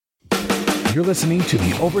You're listening to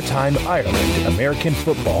the Overtime Ireland American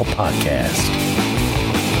Football Podcast.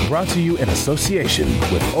 Brought to you in association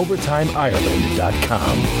with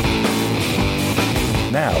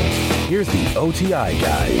OvertimeIreland.com. Now, here's the OTI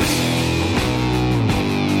guys.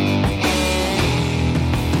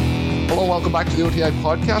 Hello, welcome back to the OTI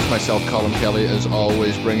podcast. Myself, Colin Kelly, as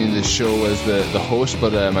always, bringing this show as the host,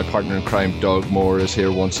 but my partner in crime, Doug Moore, is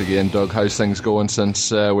here once again. Doug, how's things going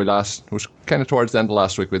since we last, it was kind of towards the end of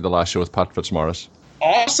last week with the last show with Pat Fitzmaurice?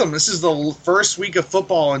 Awesome. This is the first week of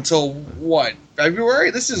football until, what,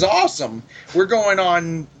 February? This is awesome. We're going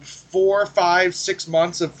on 4, 5, 6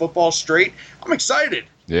 months of football straight. I'm excited.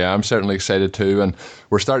 Yeah, I'm certainly excited too, and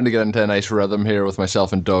we're starting to get into a nice rhythm here with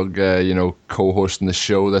myself and Doug, co-hosting the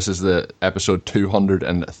show. This is the episode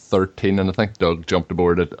 213, and I think Doug jumped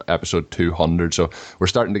aboard at episode 200, so we're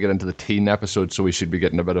starting to get into the teen episode, so we should be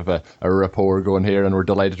getting a bit of a rapport going here, and we're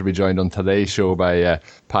delighted to be joined on today's show by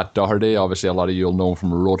Pat Doherty. Obviously, a lot of you will know him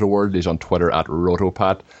from RotoWorld. He's on Twitter at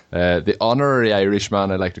RotoPat. The honorary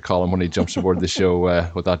Irishman, I like to call him when he jumps aboard the show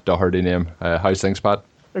with that Doherty name. How's things, Pat?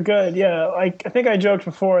 They're good, yeah. I think I joked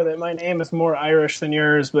before that my name is more Irish than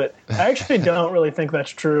yours, but I actually don't really think that's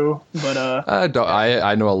true. But I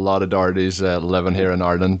know a lot of Dohertys living here in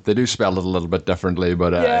Ireland. They do spell it a little bit differently,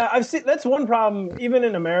 but yeah, I've seen that's one problem. Even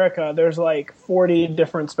in America, there's like 40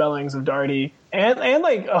 different spellings of Doherty. And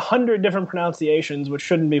like 100 different pronunciations, which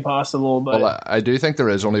shouldn't be possible. But well, I do think there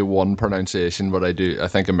is only one pronunciation, but I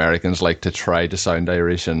think Americans like to try to sound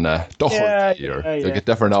Irish and Doherty, they get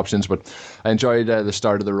different options. But I enjoyed the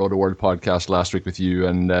start of the RotoWorld podcast last week with you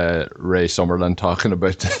and Ray Summerlin talking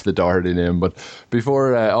about the Doherty name. But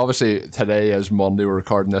before, obviously today is Monday, we're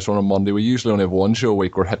recording this one on Monday. We usually only have one show a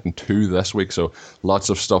week. We're hitting 2 this week, so lots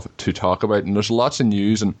of stuff to talk about, and there's lots of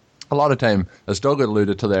news. And a lot of time, as Doug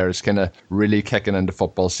alluded to there, is kind of really kicking into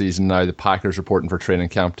football season now. The Packers reporting for training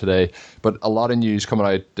camp today. But a lot of news coming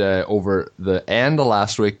out over the end of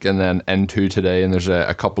last week and then into today. And there's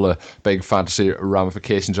a couple of big fantasy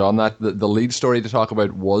ramifications on that. The lead story to talk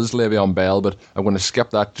about was Le'Veon Bell, but I'm going to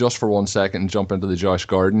skip that just for 1 second and jump into the Josh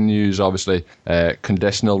Gordon news. Obviously,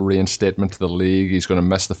 conditional reinstatement to the league. He's going to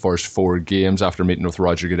miss the first 4 games after meeting with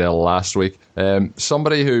Roger Goodell last week.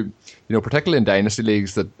 Somebody who, particularly in dynasty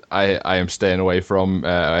leagues that I am staying away from.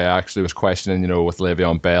 I actually was questioning, with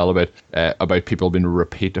Le'Veon Bell about people being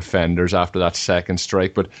repeat offenders after that second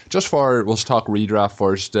strike. But we'll talk redraft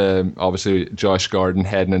first. Obviously, Josh Gordon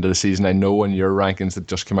heading into the season. I know in your rankings that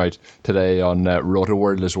just came out today on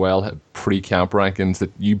RotoWorld as well, pre-camp rankings,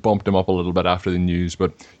 that you bumped him up a little bit after the news.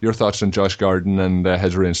 But your thoughts on Josh Gordon and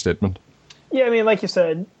his reinstatement? yeah, I mean, like you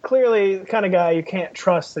said, clearly the kind of guy you can't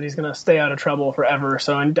trust that he's going to stay out of trouble forever.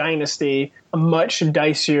 So in Dynasty, a much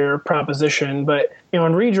dicier proposition. But, in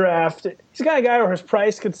redraft, he's the kind of guy where his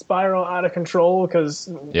price could spiral out of control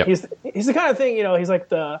because he's the kind of thing, he's like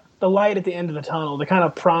the light at the end of the tunnel, the kind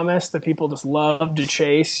of promise that people just love to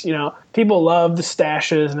chase. People love the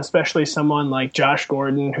stashes, and especially someone like Josh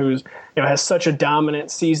Gordon, who's, has such a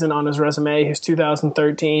dominant season on his resume, his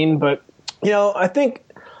 2013. But,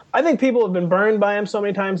 I think people have been burned by him so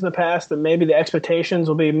many times in the past that maybe the expectations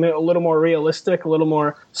will be a little more realistic, a little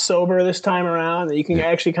more sober this time around, that you can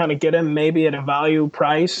actually kind of get him maybe at a value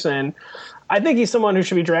price. And I think he's someone who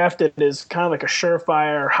should be drafted as kind of like a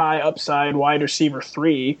surefire, high upside wide receiver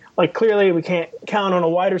 3. Like, clearly we can't count on a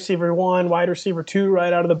wide receiver 1, wide receiver 2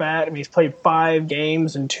 right out of the bat. I mean, he's played 5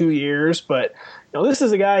 games in 2 years, but this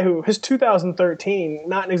is a guy who, his 2013,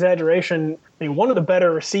 not an exaggeration, one of the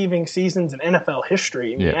better receiving seasons in NFL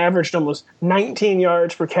history. He averaged almost 19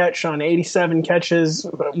 yards per catch on 87 catches,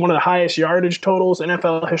 one of the highest yardage totals in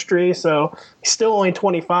NFL history. So he's still only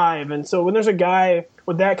 25. And so when there's a guy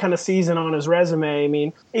with that kind of season on his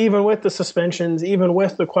resume, even with the suspensions, even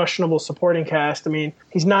with the questionable supporting cast,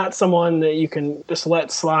 he's not someone that you can just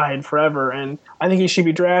let slide forever. And I think he should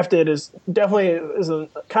be drafted as definitely as a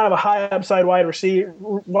kind of a high upside wide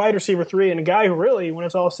receiver 3, and a guy who really, when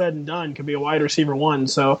it's all said and done, could be a wide receiver 1.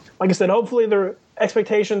 So, like I said, hopefully the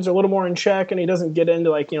expectations are a little more in check and he doesn't get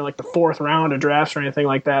into like the 4th round of drafts or anything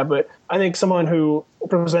like that. But I think someone who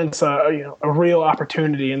presents a real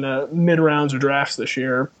opportunity in the mid rounds of drafts this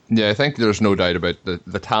year. Yeah, I think there's no doubt about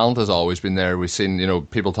the talent has always been there. We've seen,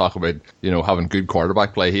 people talk about, having good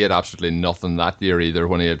quarterback play. He had absolutely nothing that year either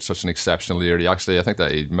when he had such an exceptional year. I think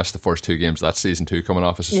that he missed the first 2 games that season too, coming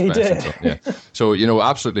off a suspension. Yeah, So,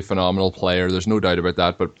 absolutely phenomenal player. There's no doubt about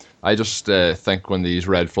that. But I just think when these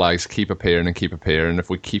red flags keep appearing, if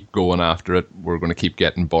we keep going after it, we're going to keep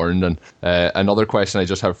getting burned. And another question I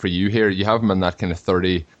just have for you here here, you have him in that kind of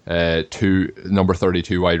number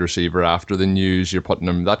 32 wide receiver after the news. You're putting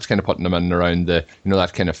him, that's kind of putting him in around the,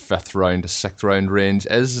 that kind of 5th round to 6th round range.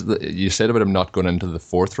 You said about him not going into the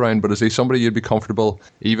 4th round, but is he somebody you'd be comfortable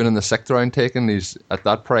even in the 6th round taking? He's at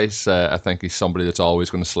that price. I think he's somebody that's always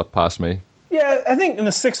going to slip past me. Yeah, I think in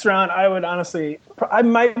the 6th round, I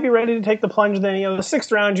might be ready to take the plunge. Then, the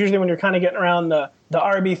 6th round is usually when you're kind of getting around the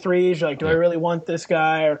RB3s. You're like, do I really want this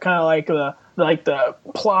guy? Or kind of like the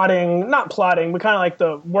plotting, not plotting, but kind of like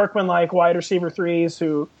the workman-like wide receiver 3s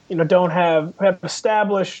who, don't have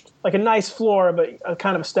established like a nice floor, but a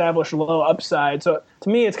kind of established low upside. So to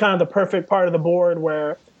me, it's kind of the perfect part of the board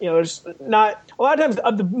where, there's not a lot of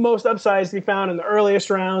times the most upsides to be found in the earliest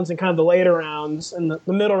rounds and kind of the later rounds, and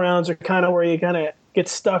the middle rounds are kind of where you kind of get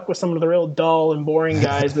stuck with some of the real dull and boring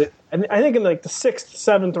guys. But I think in like the 6th,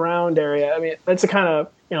 7th round area, I mean, that's a kind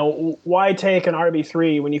of, why take an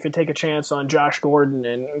RB3 when you could take a chance on Josh Gordon?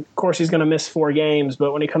 And of course he's going to miss 4 games,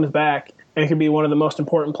 but when he comes back, and he could be one of the most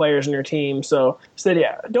important players in your team. So I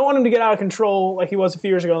don't want him to get out of control like he was a few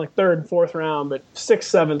years ago, like 3rd and 4th round, but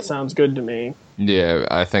 6th, 7th sounds good to me. Yeah,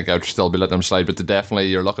 I think I'd still be letting him slide, but definitely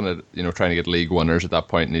you're looking at trying to get league winners at that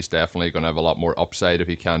point, and he's definitely going to have a lot more upside if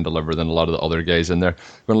he can deliver than a lot of the other guys in there.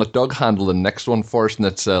 We're going to let Doug handle the next one first, and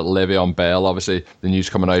it's Le'Veon Bell. Obviously, the news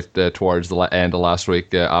coming out towards the end of last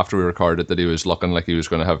week after we recorded that he was looking like he was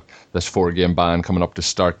going to have this 4-game ban coming up to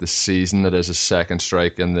start the season. It is his 2nd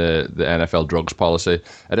strike in the NFL drugs policy.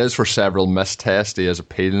 It is for several missed tests. He is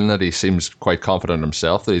appealing it. He seems quite confident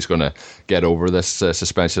himself that he's going to get over this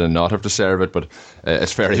suspension and not have to serve it, but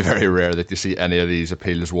it's very, very rare that you see any of these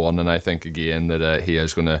appeals won, and I think again that he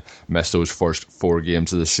is going to miss those first 4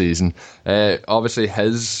 games of the season. Obviously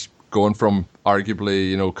his going from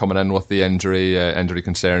arguably coming in with the injury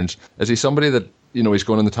concerns, is he somebody that he's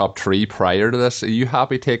going in the top 3 prior to this? Are you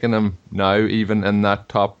happy taking him now even in that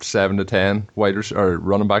top 7 to 10 or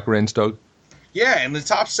running back range, Doug? Yeah, in the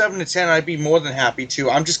top 7 to 10, I'd be more than happy to.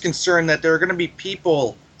 I'm just concerned that there are going to be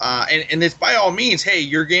people, and it's by all means, hey,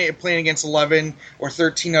 you're playing against 11 or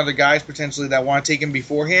 13 other guys potentially that want to take him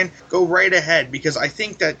beforehand. Go right ahead, because I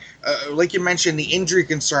think that, like you mentioned, the injury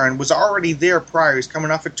concern was already there prior. He's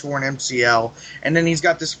coming off a torn MCL, and then he's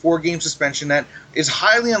got this 4-game suspension that is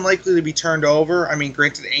highly unlikely to be turned over. I mean,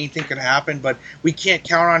 granted, anything could happen, but we can't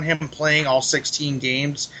count on him playing all 16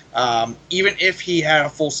 games, even if he had a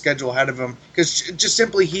full schedule ahead of him, because just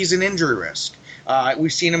simply he's an injury risk.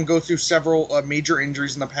 We've seen him go through several major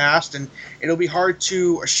injuries in the past, and it'll be hard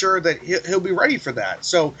to assure that he'll be ready for that.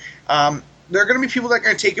 So there are going to be people that are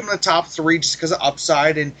going to take him in the top 3 just because of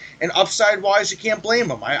upside, and upside-wise, you can't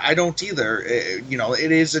blame him. I don't either.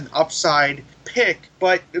 It is an upside pick,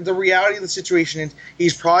 but the reality of the situation is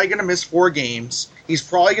he's probably going to miss 4 games. He's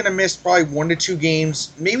probably going to miss 1 to 2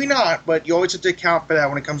 games. Maybe not, but you always have to account for that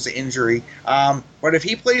when it comes to injury. But if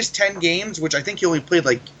he plays 10 games, which I think he only played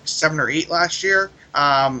like 7 or 8 last year,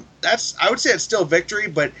 I would say it's still a victory,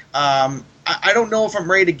 but I don't know if I'm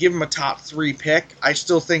ready to give him a top 3 pick. I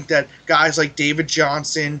still think that guys like David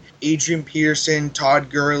Johnson, Adrian Peterson, Todd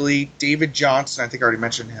Gurley, David Johnson, I think I already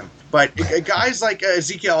mentioned him, but guys like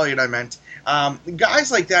Ezekiel Elliott, I meant,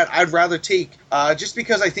 guys like that I'd rather take just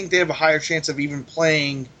because I think they have a higher chance of even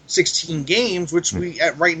playing 16 games, which we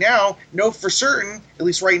right now know for certain, at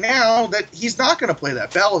least right now, that he's not going to play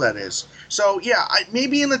that. Bell, that is. So, yeah,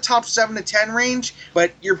 maybe in the top 7 to 10 range,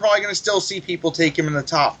 but you're probably going to still see people take him in the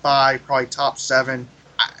top 5, probably top 7.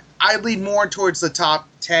 I'd lean more towards the top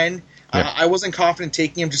 10. Yeah. I wasn't confident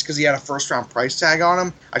taking him just because he had a first-round price tag on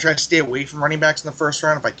him. I try to stay away from running backs in the first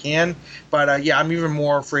round if I can. But, I'm even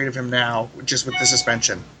more afraid of him now just with the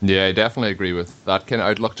suspension. Yeah, I definitely agree with that kind of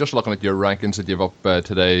outlook. Just looking at your rankings that you've up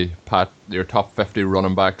today, Pat, your top 50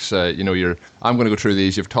 running backs, I'm going to go through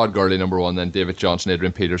these. You have Todd Gurley, number 1, then David Johnson,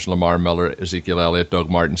 Adrian Peterson, Lamar Miller, Ezekiel Elliott, Doug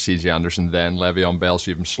Martin, C.J. Anderson, then Le'Veon Bell.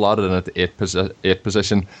 So you've him slotted in at the 8th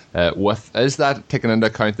position. Is that taking into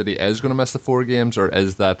account that he is going to miss the 4 games, or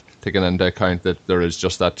is that taking into account that there is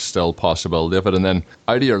just that still possibility of it? And then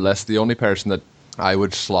out of your list, the only person that I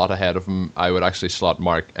would slot ahead of him, I would actually slot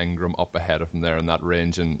Mark Ingram up ahead of him there in that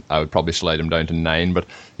range, and I would probably slide him down to 9. But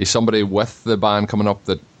he's somebody with the ban coming up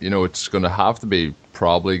that, it's going to have to be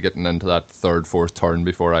probably getting into that 3rd, 4th turn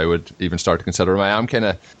before I would even start to consider him. I am kind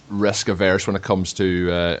of risk averse when it comes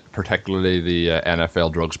to particularly the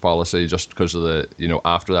NFL drugs policy, just because of the,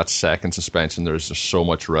 after that 2nd suspension, there's just so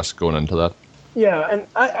much risk going into that. Yeah, and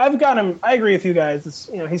I've got him. I agree with you guys. It's,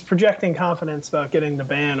 he's projecting confidence about getting the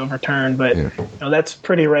ban overturned, but that's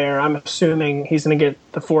pretty rare. I'm assuming he's going to get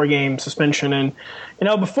the 4-game suspension. And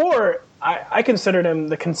before I considered him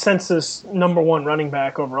the consensus number 1 running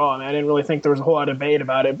back overall. I mean, I didn't really think there was a whole lot of debate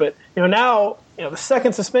about it, but now the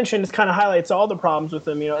second suspension just kind of highlights all the problems with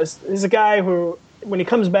him. He's a guy who, when he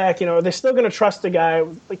comes back, they're still going to trust a guy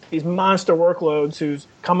with like these monster workloads who's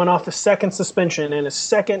coming off the second suspension and his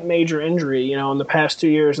second major injury, in the past 2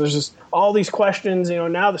 years. There's just all these questions.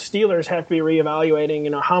 Now the Steelers have to be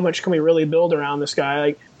reevaluating, how much can we really build around this guy?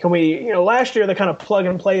 Like, can we, last year they kind of plug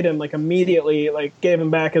and played him like immediately, like gave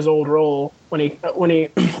him back his old role when he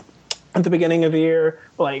at the beginning of the year.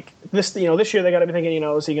 Like this year they got to be thinking,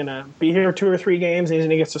 is he going to be here 2 or 3 games and he's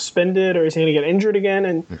going to get suspended, or is he going to get injured again?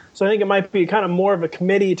 And so I think it might be kind of more of a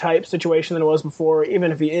committee type situation than it was before,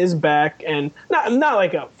 even if he is back, and not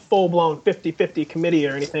like a full-blown 50-50 committee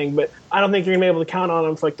or anything, but I don't think you're going to be able to count on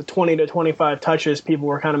him for like the 20 to 25 touches people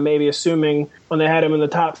were kind of maybe assuming when they had him in the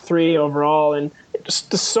top 3 overall. And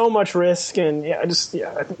just so much risk, and I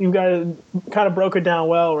think you guys kind of broke it down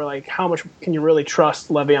well. Where like, how much can you really trust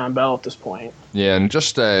Le'Veon Bell at this point? Yeah, and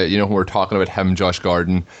just when we're talking about him, Josh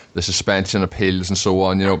Gordon, the suspension appeals and so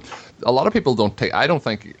on, a lot of people I don't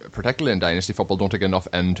think, particularly in Dynasty football, don't take enough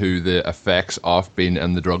into the effects of being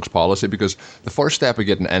in the drugs policy, because the first step of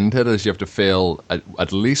getting into it is you have to fail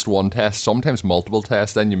at least one test, sometimes multiple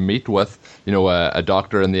tests. Then you meet with, a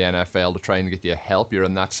doctor in the NFL to try and get you help. You're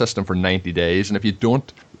in that system for 90 days. And if you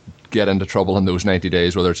don't get into trouble in those 90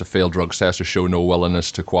 days, whether it's a failed drugs test or show no willingness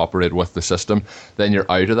to cooperate with the system, then you're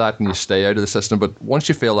out of that and you stay out of the system. But once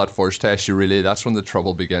you fail that first test, that's when the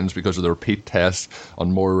trouble begins, because of the repeat tests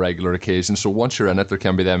on more regular occasions. So once you're in it, there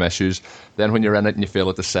can be them issues. Then when you're in it and you fail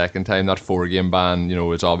it the second time, that 4-game ban,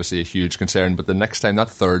 is obviously a huge concern. But the next time, that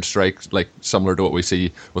third strike, like similar to what we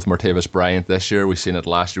see with Martavis Bryant this year, we've seen it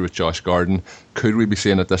last year with Josh Gordon. Could we be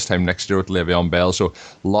seeing it this time next year with Le'Veon Bell? So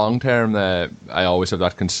long term, I always have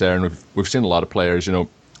that concern. We've seen a lot of players,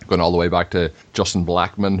 going all the way back to Justin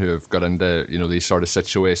Blackman, who have got into these sort of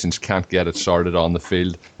situations, can't get it started on the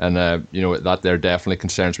field, and that there definitely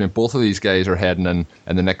concerns me. Both of these guys are heading in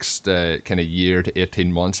the next kind of year to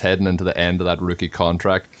 18 months, heading into the end of that rookie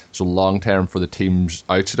contract. So long term for the teams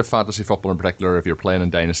outside of fantasy football in particular, if you're playing in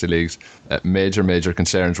dynasty leagues, major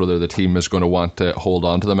concerns whether the team is going to want to hold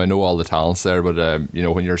on to them. I know all the talent's there, but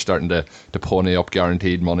when you're starting to pony up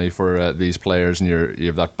guaranteed money for these players and you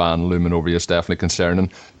have that ban looming over you, it's definitely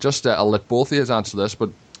concerning. Just I'll let both of you answer this, but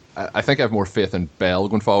I think I have more faith in Bell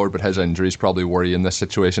going forward, but his injuries probably worry in this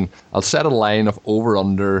situation. I'll set a line of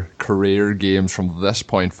over-under career games from this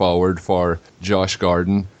point forward for Josh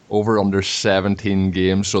Gordon. Over-under 17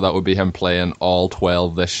 games, so that would be him playing all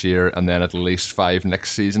 12 this year and then at least 5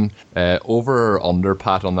 next season. Over or under,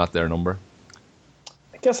 Pat, on that there number?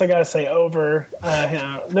 I guess I got to say over.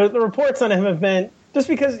 The reports on him have been, just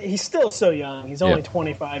because he's still so young. He's only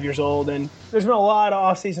 25 years old, and there's been a lot of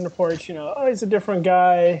off-season reports, he's a different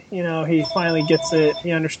guy, he finally gets it,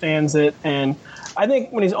 he understands it. And I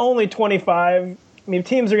think when he's only 25,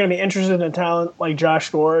 teams are going to be interested in a talent like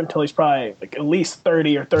Josh Gordon until he's probably like at least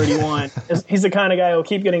 30 or 31. He's the kind of guy who'll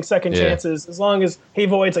keep getting second chances as long as he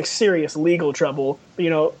avoids like serious legal trouble.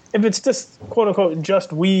 If it's just quote unquote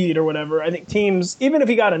just weed or whatever, I think teams, even if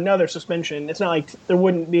he got another suspension, it's not like there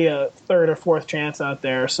wouldn't be a third or fourth chance out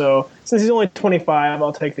there. So since he's only 25,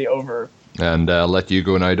 I'll take the over. And I'll let you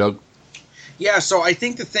go now, Doug. Yeah, so I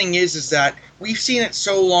think the thing is that we've seen it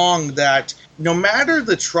so long that no matter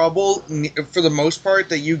the trouble, for the most part,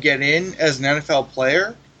 that you get in as an NFL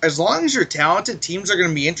player, as long as you're talented, teams are going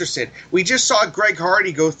to be interested. We just saw Greg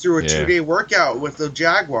Hardy go through a 2-day workout with the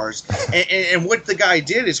Jaguars, and what the guy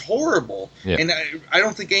did is horrible. Yeah. And I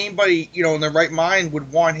don't think anybody, in their right mind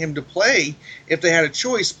would want him to play if they had a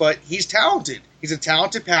choice, but he's talented. He's a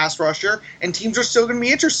talented pass rusher, and teams are still going to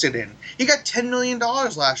be interested in him. He got $10 million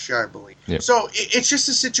last year, I believe. Yep. So it's just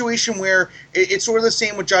a situation where it's sort of the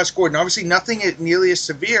same with Josh Gordon. Obviously, nothing nearly as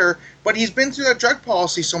severe, but he's been through that drug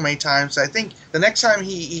policy so many times. I think the next time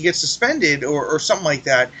he gets suspended or something like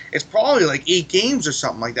that, it's probably like 8 games or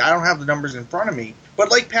something like that. I don't have the numbers in front of me. But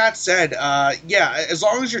like Pat said, as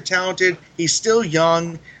long as you're talented, he's still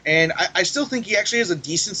young, and I still think he actually has a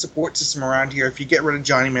decent support system around here if you get rid of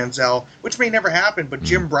Johnny Manziel, which may never happen, but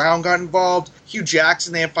Jim Brown got involved, Hugh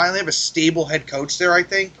Jackson, they finally have a stable head coach there, I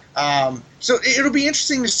think. So it'll be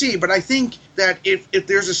interesting to see, but I think that if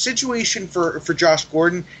there's a situation for Josh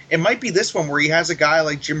Gordon, it might be this one where he has a guy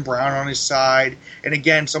like Jim Brown on his side, and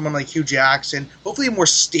again, someone like Hugh Jackson, hopefully a more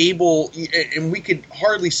stable, and we could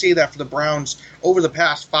hardly say that for the Browns over the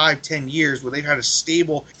past 5-10 years, where they've had a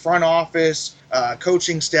stable front office,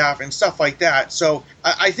 coaching staff, and stuff like that. So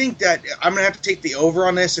I think that I'm going to have to take the over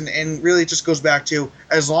on this, and really it just goes back to,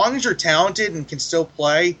 as long as you're talented and can still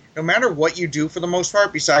play, no matter what you do for the most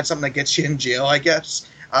part, besides something that gets you in jail, I guess,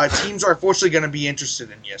 teams are unfortunately going to be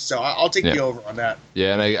interested in you. So I'll take the over on that.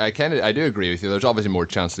 Yeah, and I do agree with you. There's obviously more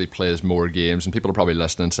chance that he plays more games, and people are probably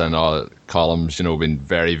listening saying, "Oh, Colum's, been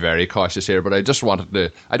very, very cautious here." But I just wanted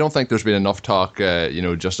to. I don't think there's been enough talk,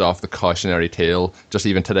 just off the cautionary tale. Just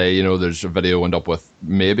even today, there's a video went up with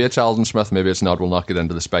maybe it's Alden Smith, maybe it's not. We'll not get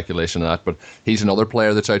into the speculation of that. But he's another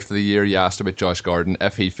player that's out for the year. You asked about Josh Gordon.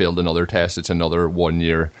 If he failed another test, it's another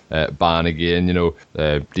 1-year ban again.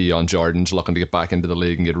 Dion Jordan's looking to get back into the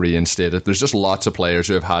league and get reinstated. There's just lots of players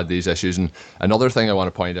who have had these issues. And another thing I want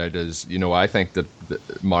to point out is, I think that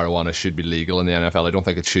marijuana should be legal in the NFL. I don't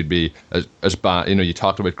think it should be as bad. You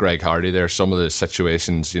talked about Greg Hardy there. Some of the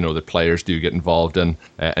situations, that players do get involved in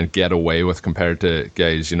and get away with compared to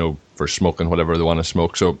guys, for smoking whatever they want to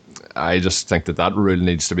smoke. So I just think that rule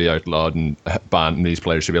needs to be outlawed and banned, and these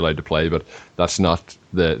players should be allowed to play. But that's not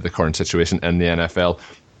the current situation in the NFL.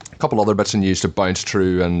 A couple other bits of news to bounce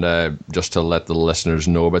through and just to let the listeners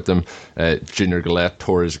know about them. Junior Galette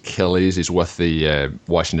tore his Achilles. He's with the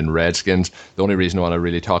Washington Redskins. The only reason I want to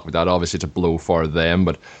really talk about that, obviously it's a blow for them,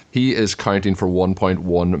 but he is counting for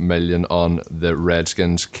 $1.1 million on the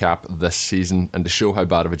Redskins cap this season. And to show how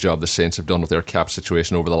bad of a job the Saints have done with their cap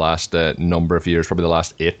situation over the last number of years, probably the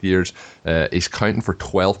last 8 years, he's counting for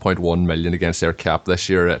 $12.1 million against their cap this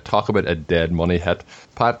year. Talk about a dead money hit.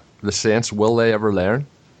 Pat, the Saints, will they ever learn?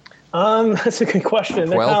 That's a good question.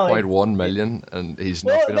 12.1 million, and he's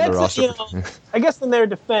not been on the roster. I guess in their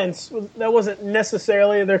defense, that wasn't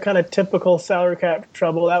necessarily their kind of typical salary cap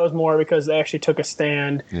trouble. That was more because they actually took a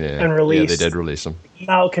stand and released. Yeah, they did release him.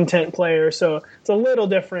 Malcontent player, so it's a little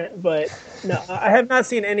different. But no, I have not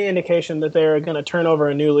seen any indication that they're going to turn over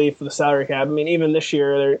a new leaf for the salary cap. I mean, even this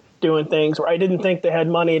year they're doing things where I didn't think they had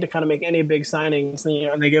money to kind of make any big signings,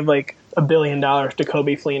 and they give like $1 billion to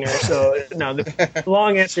Kobe Fleener. So no,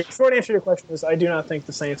 the short answer to your question is I do not think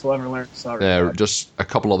the Saints will ever learn salary cap. Just a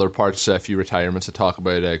couple other parts, a few retirements to talk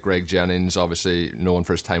about. Greg Jennings, obviously known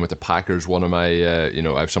for his time with the Packers. One of my,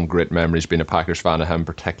 I have some great memories being a Packers fan of him,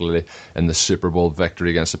 particularly in the Super Bowl victory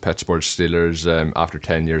against the Pittsburgh Steelers. After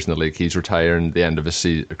 10 years in the league, he's retiring. The end of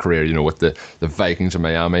his career, with the Vikings of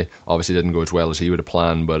Miami. Obviously didn't go as well as he would have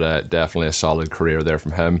planned, but definitely a solid career there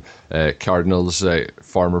from him. Cardinals,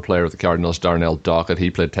 former player with the Cardinals, Darnell Dockett, he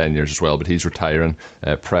played 10 years as well, but he's retiring.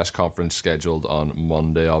 Press conference scheduled on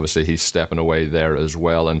Monday. Obviously, he's stepping away there as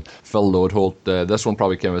well. And Phil Lodeholt, this one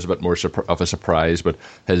probably came as a bit more of a surprise, but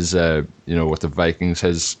his, with the Vikings,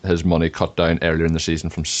 his money cut down earlier in the season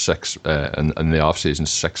from in the off-season,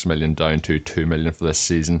 $6 million down to $2 million for this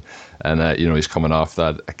season. And, he's coming off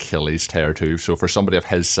that Achilles tear too. So for somebody of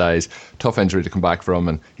his size, tough injury to come back from,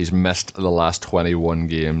 and he's missed the last 21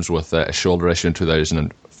 games with a shoulder issue in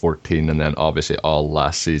 2014, and then obviously all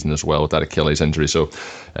last season as well with that Achilles injury. So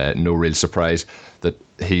no real surprise that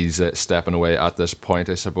he's stepping away at this point,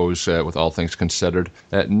 I suppose, with all things considered.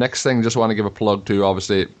 Next thing, just want to give a plug to,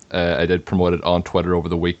 obviously, I did promote it on Twitter over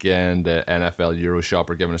the weekend. NFL Euroshop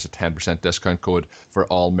are giving us a 10% discount code for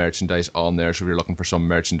all merchandise on there. So if you're looking for some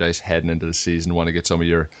merchandise heading into the season, want to get some of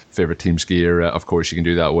your favourite team's gear, of course, you can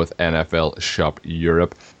do that with NFL Shop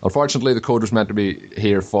Europe. Unfortunately, the code was meant to be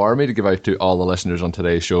here for me to give out to all the listeners on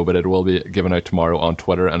today's show, but it will be given out tomorrow on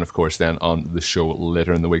Twitter and, of course, then on the show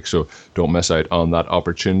later in the week. So don't miss out on that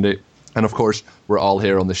opportunity. And of course, we're all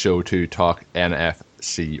here on the show to talk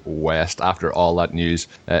NFC West after all that news.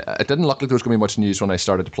 It didn't look like there was going to be much news when I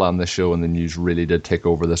started to plan this show, and the news really did take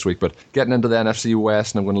over this week. But getting into the NFC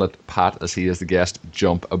West, and I'm going to let Pat, as he is the guest,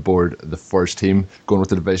 jump aboard the first team. Going with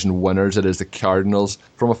the division winners, it is the Cardinals.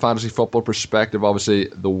 From a fantasy football perspective, obviously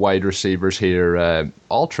the wide receivers here,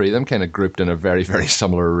 all three of them kind of grouped in a very, very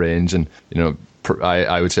similar range, and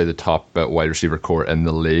I would say the top wide receiver core in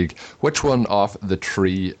the league. Which one off the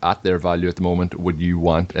tree at their value at the moment would you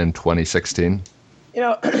want in 2016?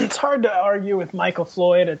 It's hard to argue with Michael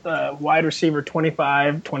Floyd at the wide receiver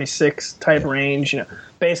 25, 26 type range.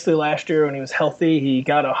 Basically last year when he was healthy, he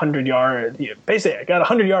got 100 yards. Basically, got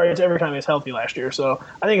 100 yards every time he was healthy last year. So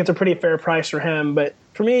I think it's a pretty fair price for him. But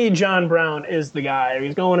for me, John Brown is the guy.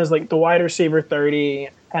 He's going as like the wide receiver 30.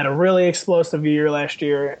 Had a really explosive year last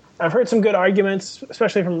year. I've heard some good arguments,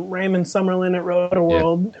 especially from Raymond Summerlin at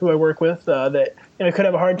Roto-World, who I work with, that could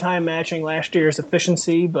have a hard time matching last year's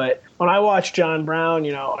efficiency. But when I watch John Brown,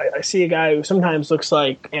 I see a guy who sometimes looks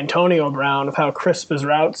like Antonio Brown of how crisp his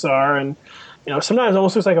routes are, and sometimes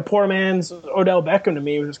almost looks like a poor man's Odell Beckham to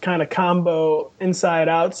me, with this kind of combo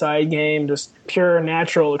inside-outside game, just pure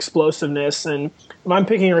natural explosiveness. And if I'm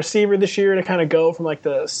picking a receiver this year to kind of go from like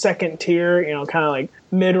the second tier, kind of like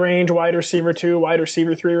mid-range wide receiver 2, wide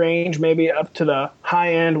receiver 3 range, maybe up to the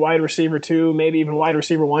high-end wide receiver 2, maybe even wide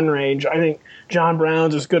receiver 1 range, I think John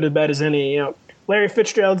Brown's as good a bet as any. Larry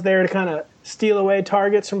Fitzgerald's there to kind of steal away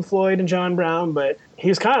targets from Floyd and John Brown, but he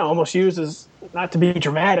was kind of almost used as, not to be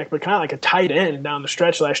dramatic, but kind of like a tight end down the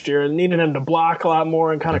stretch last year, and needed him to block a lot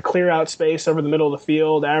more and kind of clear out space over the middle of the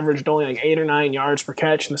field. Averaged only like 8 or 9 yards per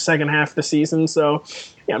catch in the second half of the season. So,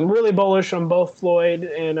 yeah, I'm really bullish on both Floyd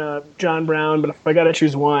and John Brown, but if I got to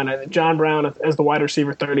choose one, John Brown as the wide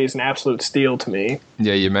receiver 30 is an absolute steal to me.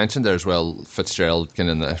 Yeah, you mentioned there as well, Fitzgerald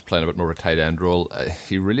kind of playing a bit more of a tight end role.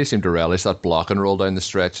 He really seemed to relish that blocking role down the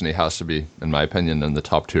stretch, and he has to be, in my opinion, in the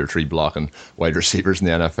top 2 or 3 blocking wide receivers in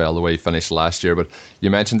the NFL the way he finished last year. But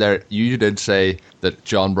you mentioned there, you did say that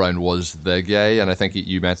John Brown was the guy, and I think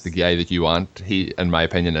you meant the guy that you want. He, in my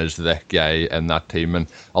opinion, is the guy in that team. And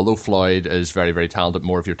although Floyd is very, very talented,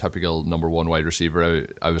 more of your typical number 1 wide receiver,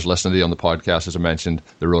 I was listening to you on the podcast, as I mentioned,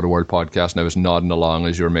 the Road to World podcast, and I was nodding along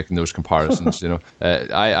as you were making those comparisons.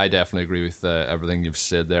 I definitely agree with everything you've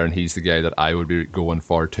said there, and he's the guy that I would be going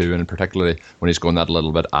for too, and particularly when he's going that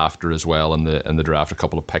little bit after as well in the draft, a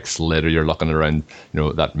couple of picks later, you're looking around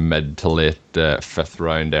that mid to late 5th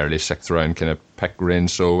round, early 6th round kind of pick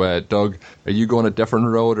range. So Doug, are you going a different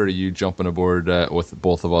road, or are you jumping aboard with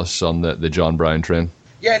both of us on the John Brown train?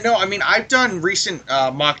 Yeah, no, I mean, I've done recent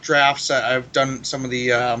mock drafts. I've done some of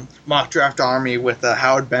the mock draft army with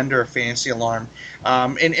Howard Bender of Fantasy Alarm.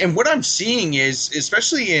 And what I'm seeing is,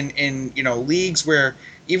 especially in leagues where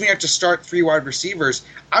even you have to start 3 wide receivers,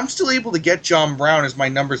 I'm still able to get John Brown as my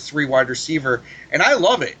number 3 wide receiver, and I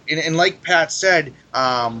love it. And like Pat said,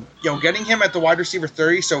 getting him at the wide receiver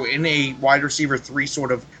 30, so in a wide receiver 3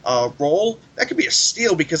 sort of role, that could be a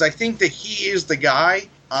steal, because I think that he is the guy.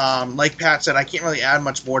 Like Pat said, I can't really add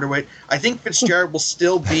much more to it. I think Fitzgerald will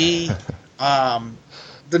still be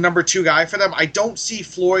the number 2 guy for them. I don't see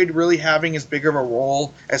Floyd really having as big of a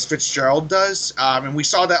role as Fitzgerald does. And we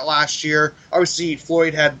saw that last year. Obviously,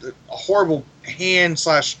 Floyd had a horrible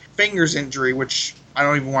hand/fingers injury, which I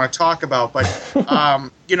don't even want to talk about. But,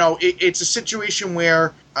 it's a situation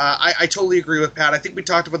where I totally agree with Pat. I think we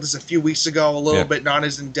talked about this a few weeks ago, a little bit, not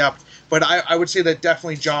as in depth. But I would say that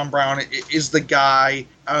definitely John Brown is the guy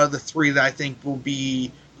out of the 3 that I think will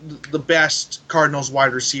be the best Cardinals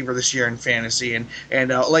wide receiver this year in fantasy. And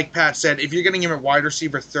like Pat said, if you're getting him at wide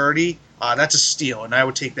receiver 30, that's a steal, and I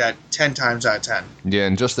would take that 10 times out of 10. Yeah,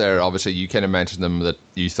 and just there, obviously, you kind of mentioned them that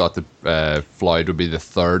you thought that Floyd would be the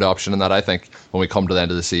 3rd option in that. I think when we come to the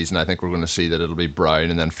end of the season, I think we're going to see that it'll be Brown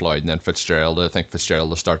and then Floyd and then Fitzgerald. I think Fitzgerald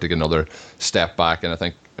will start to get another step back, and I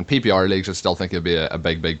think in PPR leagues, I still think he'll be a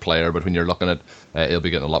big player, but when you're looking at he'll be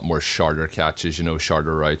getting a lot more shorter catches,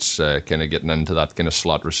 shorter routes, kind of getting into that kind of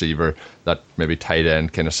slot receiver, that maybe tight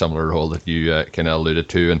end kind of similar role that you kind of alluded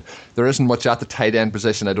to. And there isn't much at the tight end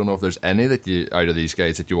position. I don't know if there's any that you, out of these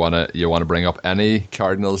guys, that you want to bring up. Any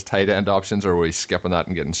Cardinals tight end options, or are we skipping that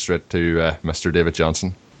and getting straight to Mr. David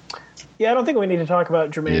Johnson? Yeah, I don't think we need to talk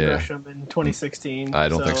about Jermaine Gresham in 2016. I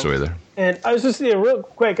don't think so either. And I was just real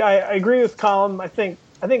quick. I agree with Colin. I think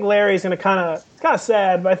Larry's going to it's kind of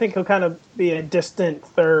sad, but I think he'll kind of be a distant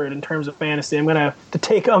 3rd in terms of fantasy. I'm going to have to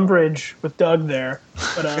take umbrage with Doug there.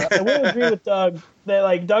 But I will agree with Doug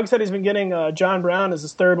that, Doug said he's been getting John Brown as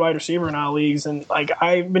his 3rd wide receiver in all leagues. And,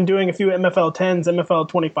 I've been doing a few MFL 10s, MFL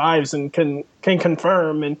 25s, and can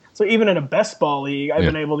confirm. And so even in a best ball league, I've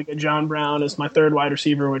been able to get John Brown as my 3rd wide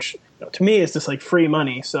receiver, which to me is just free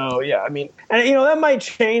money. So, yeah, I mean, and, that might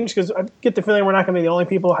change because I get the feeling we're not going to be the only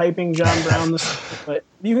people hyping John Brown but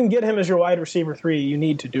you can get him as your wide receiver 3. You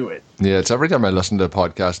need to do it. Yeah, it's every time I listen to a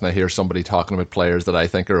podcast and I hear somebody talking about players that I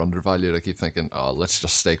think are undervalued, I keep thinking, let's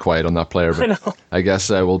just stay quiet on that player. But I guess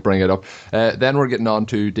we'll bring it up. Then we're getting on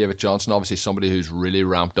to David Johnson, obviously somebody who's really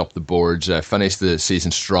ramped up the boards, finished the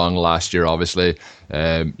season strong last year, obviously.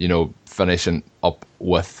 Finishing up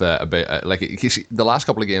with the last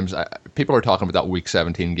couple of games, people are talking about that Week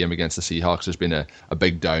 17 game against the Seahawks has been a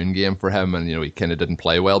big down game for him, and he kind of didn't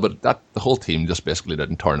play well. But the whole team just basically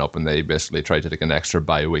didn't turn up, and they basically tried to take an extra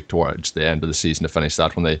bye week towards the end of the season to finish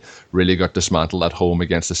that when they really got dismantled at home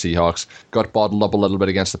against the Seahawks. Got bottled up a little bit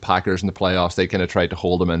against the Packers in the playoffs. They kind of tried to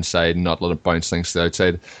hold them inside and not let them bounce things to the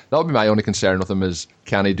outside. That would be my only concern with him, is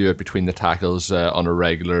can he do it between the tackles on a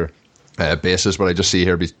regular basis? But I just see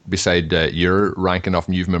here beside your ranking off,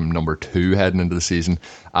 and you've him number 2 heading into the season,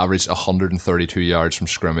 averaged 132 yards from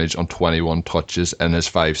scrimmage on 21 touches in his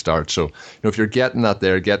 5 starts. So if you're getting that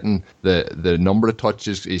there, getting the number of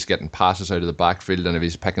touches, he's getting passes out of the backfield, and if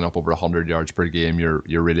he's picking up over 100 yards per game, you're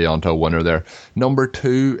really onto a winner there. Number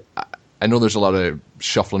 2, I know there's a lot of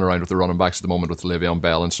shuffling around with the running backs at the moment with Le'Veon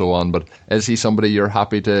Bell and so on, but is he somebody you're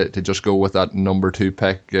happy to just go with that number 2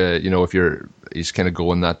 pick? If he's kind of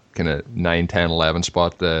going that kind of 9, 10, 11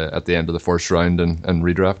 spot at the end of the first round and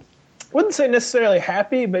redraft? Wouldn't say necessarily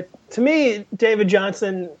happy, but to me, David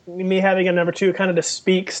Johnson, me having a number 2, kind of just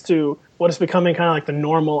speaks to what is becoming kind of like the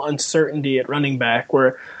normal uncertainty at running back,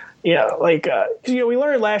 where, we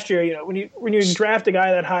learned last year, when you draft a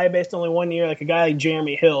guy that high based on only 1 year, like a guy like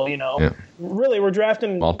Jeremy Hill, really we're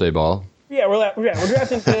drafting Monte Ball. Yeah, we're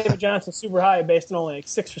drafting David Johnson super high based on only like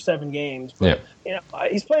 6 or 7 games. But,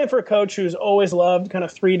 he's playing for a coach who's always loved kind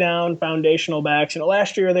of 3-down foundational backs.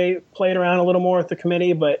 Last year they played around a little more with the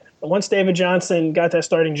committee, but once David Johnson got that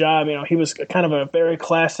starting job, he was kind of a very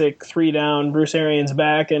classic 3-down Bruce Arians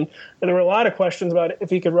back, and there were a lot of questions about if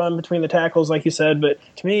he could run between the tackles, like you said. But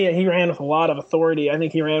to me, he ran with a lot of authority. I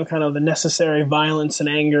think he ran kind of the necessary violence and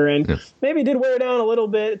anger, and maybe did wear down a little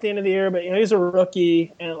bit at the end of the year. But he's a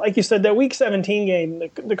rookie, and like you said, that Week 17 game,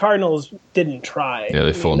 the Cardinals didn't try. Yeah,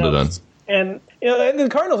 they phoned it in. And the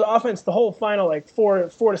Cardinals' offense, the whole final like 4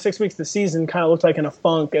 to 6 weeks of the season, kind of looked like in a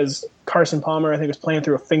funk as Carson Palmer, I think, was playing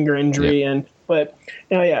through a finger injury. But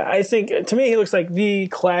I think to me he looks like the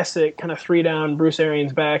classic kind of 3-down Bruce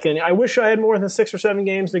Arians back. And I wish I had more than 6 or 7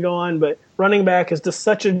 games to go on, but running back is just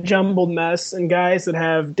such a jumbled mess, and guys that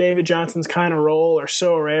have David Johnson's kind of role are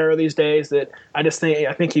so rare these days that I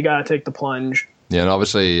think you got to take the plunge. Yeah, and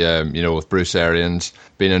obviously, with Bruce Arians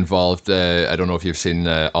being involved, I don't know if you've seen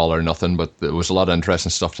All or Nothing, but there was a lot of interesting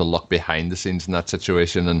stuff to look behind the scenes in that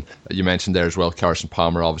situation. And you mentioned there as well, Carson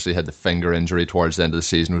Palmer obviously had the finger injury towards the end of the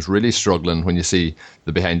season, was really struggling when you see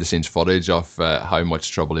the behind-the-scenes footage of how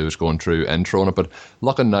much trouble he was going through in Toronto. But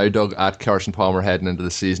looking now, Doug, at Carson Palmer heading into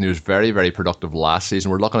the season, he was very, very productive last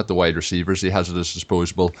season. We're looking at the wide receivers he has at his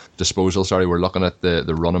disposal. We're looking at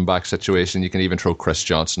the running back situation. You can even throw Chris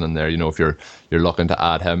Johnson in there, if you're looking to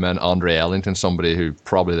add him in. Andre Ellington, somebody who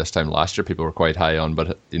probably this time last year people were quite high on,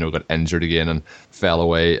 but got injured again and fell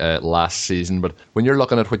away last season. But when you're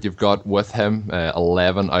looking at what you've got with him,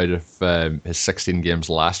 11 out of his 16 games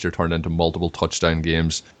last year turned into multiple touchdown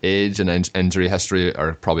games. Age and injury history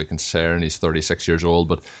are probably a concern. He's 36 years old,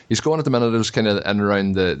 but he's going at the minute. It was kind of in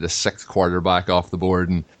around the 6th quarterback off the board,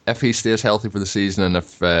 and if he stays healthy for the season, and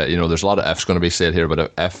if there's a lot of ifs going to be said here,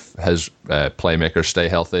 but if his playmakers stay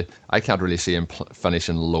healthy, I can't really see him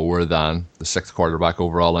finishing lower than the 6th quarterback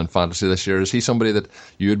overall in fantasy this year. Is he somebody that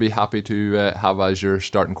you would be happy to have as your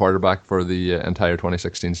starting quarterback for the entire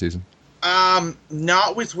 2016 season?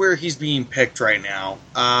 Not with where he's being picked right now.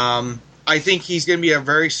 I think he's going to be a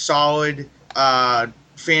very solid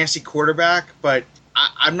fantasy quarterback, but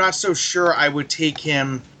I'm not so sure I would take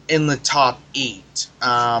him in the top 8.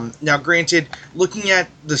 Now, granted, looking at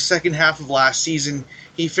the second half of last season,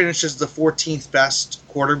 he finishes the 14th best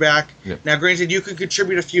quarterback. Yep. Now, granted, you could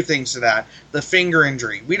contribute a few things to that. The finger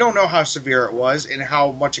injury. We don't know how severe it was and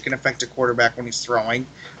how much it can affect a quarterback when he's throwing.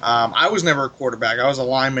 I was never a quarterback. I was a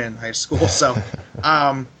lineman in high school. So,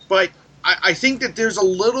 but I think that there's a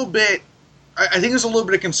little bit. I think there's a little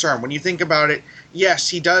bit of concern when you think about it. Yes,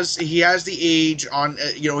 he does. He has the age on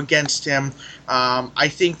against him. I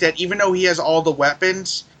think that even though he has all the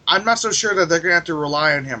weapons, I'm not so sure that they're going to have to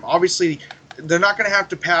rely on him. Obviously, they're not going to have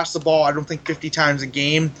to pass the ball, I don't think, 50 times a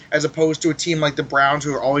game, as opposed to a team like the Browns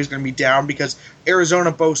who are always going to be down, because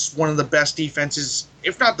Arizona boasts one of the best defenses,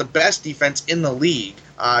 if not the best defense in the league.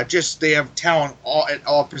 They have talent at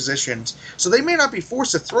all positions. So they may not be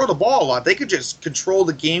forced to throw the ball a lot. They could just control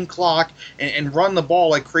the game clock and run the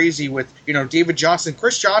ball like crazy with, David Johnson.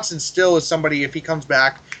 Chris Johnson still is somebody, if he comes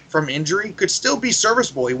back from injury, could still be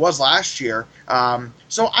serviceable. He was last year.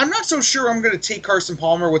 So I'm not so sure I'm going to take Carson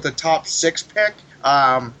Palmer with a top 6 pick.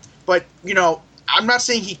 But, I'm not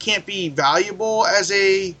saying he can't be valuable as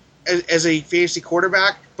a fantasy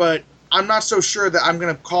quarterback, but I'm not so sure that I'm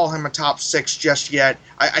going to call him a top 6 just yet.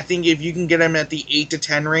 I think if you can get him at the 8 to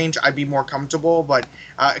 10 range, I'd be more comfortable. But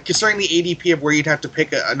considering the ADP of where you'd have to pick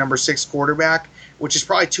a number 6 quarterback, which is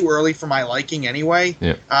probably too early for my liking anyway,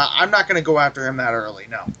 I'm not going to go after him that early,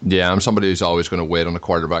 no. Yeah, I'm somebody who's always going to wait on a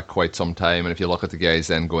quarterback quite some time. And if you look at the guys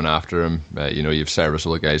then going after him, you have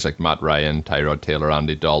serviceable guys like Matt Ryan, Tyrod Taylor,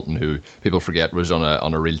 Andy Dalton, who people forget was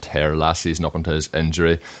on a real tear last season up until his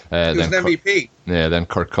injury. He was an MVP. Then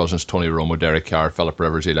Kirk Cousins, Tony Romo, Derek Carr, Phillip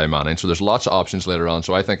Rivers, Eli Manning. So there's lots of options later on.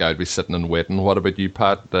 So I think I'd be sitting and waiting. What about you,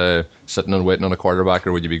 Pat? Sitting and waiting on a quarterback,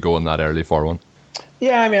 or would you be going that early for one?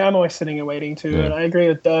 Yeah, I'm always sitting and waiting too. Yeah. And I agree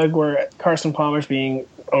with Doug where Carson Palmer's being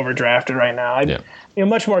overdrafted right now. I'm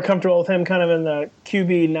much more comfortable with him kind of in the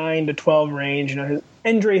QB 9 to 12 range. His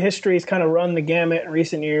injury history has kind of run the gamut in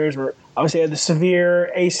recent years where obviously he had the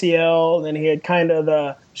severe ACL, then he had kind of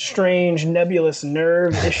the strange nebulous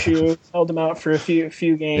nerve issue, held him out for a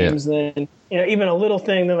few games. Yeah. Then even a little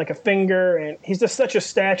thing, then like a finger, and he's just such a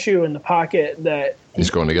statue in the pocket that he's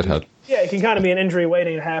going to get hit. Yeah, it can kind of be an injury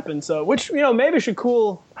waiting to happen. So, which maybe should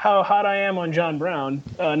cool how hot I am on John Brown.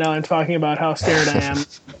 Now I'm talking about how scared I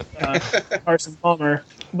am, Carson Palmer.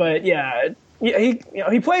 But yeah,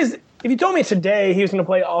 he plays. If you told me today he was going to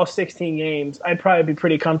play all 16 games, I'd probably be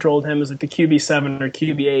pretty comfortable with him as like the QB7 or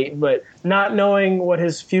QB8. But not knowing what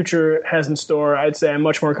his future has in store, I'd say I'm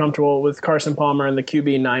much more comfortable with Carson Palmer in the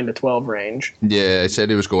QB 9 to 12 range. Yeah, I said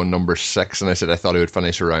he was going number 6, and I said I thought he would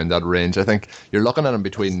finish around that range. I think you're looking at him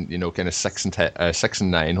between kind of 6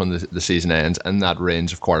 and 9 when the season ends, in that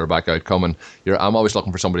range of quarterback outcome. And I'm always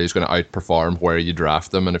looking for somebody who's going to outperform where you draft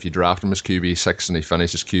them. And if you draft him as QB6 and he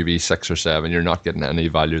finishes QB6 or 7, you're not getting any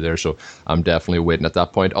value there. So I'm definitely waiting at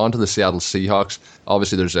that point. On to the Seattle Seahawks.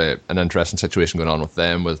 Obviously, there's an interesting situation going on with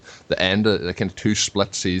them, with the end of the kind of 2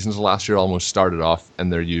 split seasons last year. Almost started off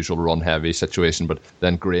in their usual run-heavy situation, but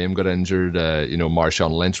then Graham got injured.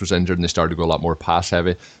 Marshawn Lynch was injured, and they started to go a lot more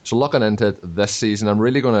pass-heavy. So looking into it this season, I'm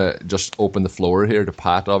really going to just open the floor here to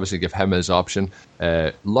Pat, obviously give him his option.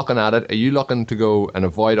 Looking at it, are you looking to go and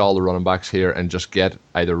avoid all the running backs here and just get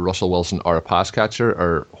either Russell Wilson or a pass catcher,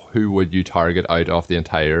 or who would you target out of the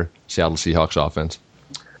entire Seattle Seahawks offense?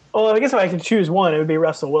 Well, I guess if I could choose one, it would be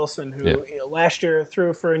Russell Wilson, who last year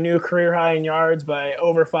threw for a new career high in yards by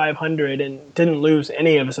over 500 and didn't lose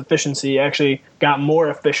any of his efficiency. Actually got more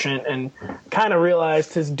efficient and kind of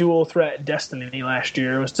realized his dual threat destiny last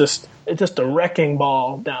year. It was just a wrecking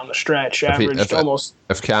ball down the stretch.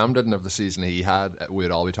 If Cam didn't have the season he had,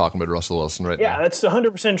 we'd all be talking about Russell Wilson right now. Yeah, that's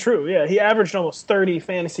 100% true. Yeah, he averaged almost 30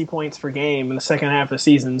 fantasy points per game in the second half of the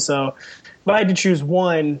season. So if I had to choose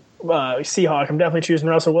one Seahawk, I'm definitely choosing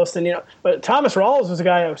Russell Wilson. But Thomas Rawls was a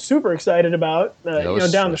guy I was super excited about.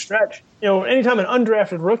 Down the stretch. Anytime an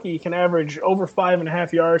undrafted rookie can average over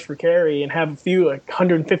 5.5 yards per carry and have a few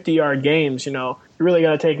 150-yard games, you really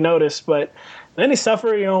got to take notice. But then he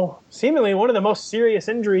suffered, seemingly one of the most serious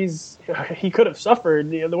injuries he could have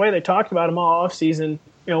suffered. The way they talked about him all offseason,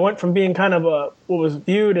 went from being kind of what was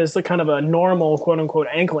viewed as the kind of a normal, quote-unquote,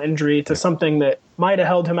 ankle injury to something that might have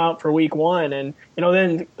held him out for week 1. And,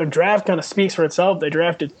 then the draft kind of speaks for itself. They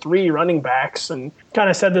drafted 3 running backs, and kind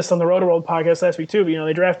of said this on the Roto-World podcast last week too, but,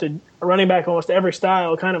 they drafted a running back almost every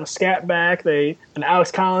style, kind of a scat back, an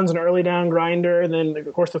Alex Collins, an early down grinder, and then,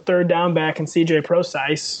 of course, the third down back and CJ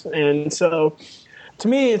Procise. And so to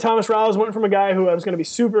me, Thomas Rawls went from a guy who I was going to be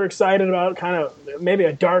super excited about, kind of maybe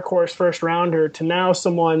a dark horse first rounder, to now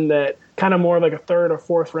someone that kind of more like a 3rd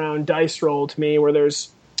or 4th round dice roll to me, where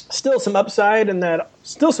there's still some upside, and a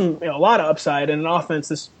lot of upside in an offense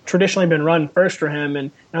that's traditionally been run first for him,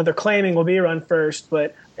 and they're claiming will be run first.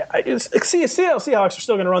 But Seattle Seahawks are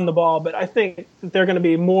still going to run the ball, but I think they're going to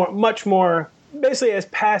be much more basically as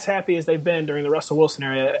pass happy as they've been during the Russell Wilson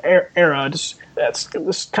era.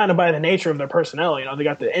 That's kind of by the nature of their personnel. They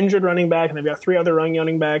got the injured running back, and they've got 3 other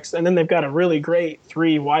running backs, and then they've got a really great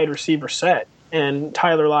 3 wide receiver set, and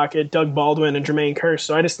Tyler Lockett, Doug Baldwin, and Jermaine Kearse.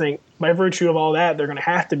 So I just think by virtue of all that, they're going to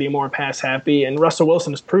have to be more pass happy, and Russell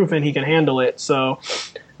Wilson has proven he can handle it. So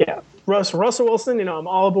yeah, Russell Wilson, I'm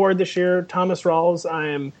all aboard this year. Thomas Rawls, I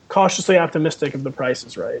am cautiously optimistic if the price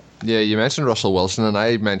is right. Yeah, you mentioned Russell Wilson, and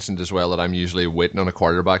I mentioned as well that I'm usually waiting on a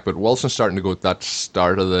quarterback, but Wilson's starting to go at that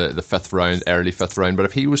start of the 5th round, early 5th round. But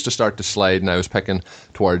if he was to start to slide, and I was picking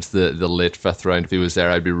towards the late 5th round, if he was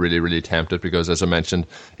there, I'd be really, really tempted, because as I mentioned,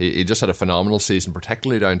 he just had a phenomenal season,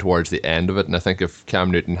 particularly down towards the end of it. And I think if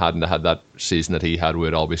Cam Newton hadn't had that season that he had,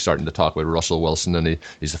 we'd all be starting to talk about Russell Wilson, and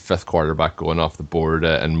he's the 5th quarterback going off the board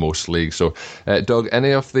in most leagues. So Doug,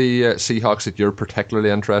 any of the Seahawks that you're particularly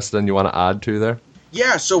interested in you want to add to there?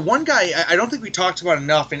 Yeah, so one guy I don't think we talked about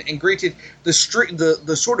enough, and granted, the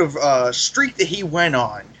sort of streak that he went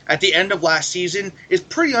on at the end of last season is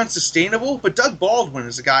pretty unsustainable, but Doug Baldwin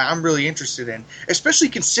is a guy I'm really interested in, especially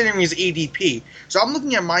considering his ADP. So I'm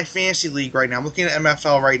looking at my fantasy league right now. I'm looking at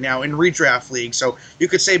MFL right now, in redraft league, so you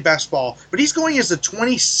could say best ball, but he's going as the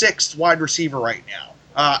 26th wide receiver right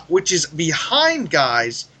now, which is behind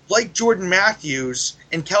guys like Jordan Matthews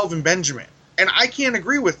and Kelvin Benjamin. And I can't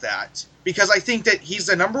agree with that. because I think that he's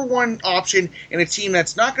the number one option in a team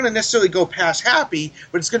that's not going to necessarily go pass happy,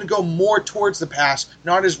 but it's going to go more towards the pass,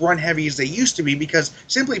 not as run heavy as they used to be, because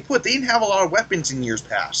simply put, they didn't have a lot of weapons in years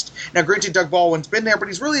past. Now, granted, Doug Baldwin's been there, but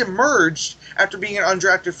he's really emerged after being an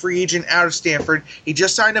undrafted free agent out of Stanford. He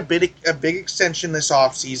just signed a big extension this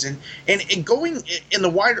offseason, and going in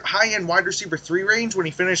the high-end wide receiver 3 range when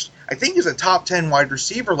he finished, I think he's a top 10 wide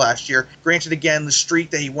receiver last year. Granted, again, the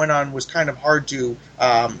streak that he went on was kind of hard to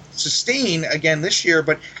sustain again this year,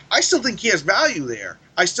 but I still think he has value there.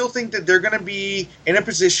 I still think that they're going to be in a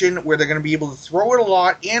position where they're going to be able to throw it a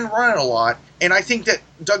lot and run it a lot. And I think that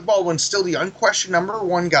Doug Baldwin's still the unquestioned number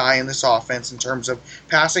one guy in this offense in terms of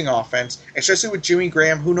passing offense, especially with Jimmy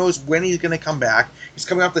Graham. Who knows when he's going to come back. He's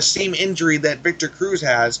coming off the same injury that Victor Cruz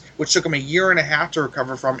has, which took him a year and a half to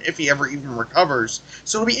recover from, if he ever even recovers.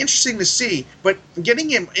 So it'll be interesting to see. But getting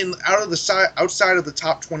him outside of the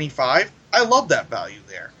top 25, I love that value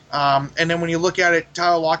there. And then when you look at it,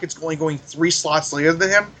 Tyler Lockett's only going 3 slots later than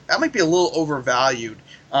him. That might be a little overvalued.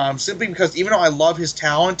 Simply because even though I love his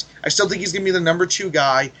talent, I still think he's going to be the number 2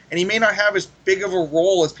 guy, and he may not have as big of a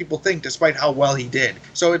role as people think, despite how well he did.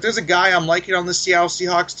 So if there's a guy I'm liking on the Seattle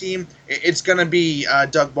Seahawks team, it's going to be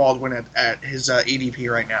Doug Baldwin at his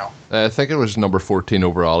ADP right now. I think it was number 14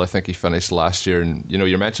 overall. I think he finished last year, and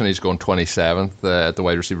you mentioned he's going 27th at the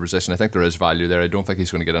wide receiver position. I think there is value there. I don't think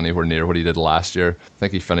he's going to get anywhere near what he did last year. I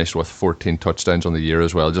think he finished with 14 touchdowns on the year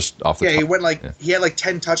as well, just off the top. He went he had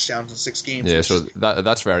 10 touchdowns in 6 games. Yeah, so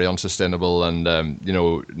that's very unsustainable, and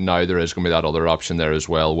now there is going to be that other option there as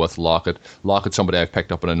well with Lockett. Lockett's somebody I've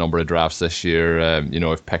picked up in a number of drafts this year.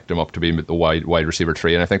 I've picked him up to be the wide receiver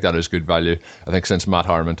 3, and I think that is good value. I think since Matt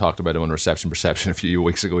Harmon talked about him on Reception Perception a few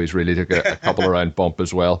weeks ago, he's really took a couple of round bump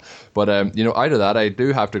as well. But out of that, I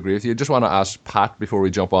do have to agree with you. Just want to ask Pat before we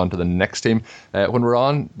jump on to the next team. When we're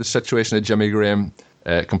on the situation of Jimmy Graham,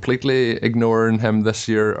 completely ignoring him this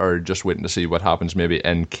year, or just waiting to see what happens maybe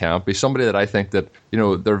in camp? He's somebody that I think that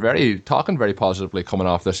they're talking very positively coming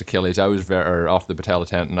off this Achilles. Off the patella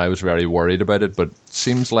tendon. I was very worried about it, but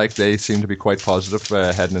seems like they seem to be quite positive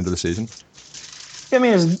heading into the season. I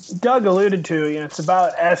mean, as Doug alluded to, it's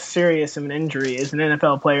about as serious of an injury as an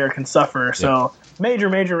NFL player can suffer. So major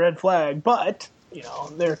red flag. But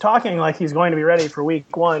they're talking like he's going to be ready for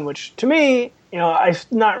week 1, which to me, I'm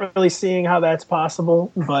not really seeing how that's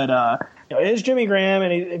possible. But it is Jimmy Graham,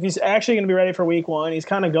 and if he's actually going to be ready for week 1, he's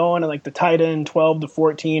kind of going to the tight end 12 to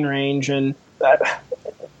 14 range, and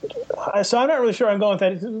so I'm not really sure I'm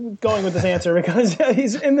going with this answer, because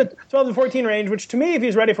he's in the 12 to 14 range, which to me, if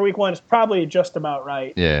he's ready for week 1, is probably just about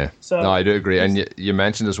right. Yeah. So no, I do agree. And you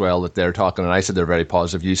mentioned as well that they're talking, and I said they're very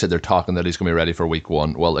positive. You said they're talking that he's going to be ready for week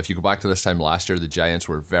 1. Well, if you go back to this time last year, the Giants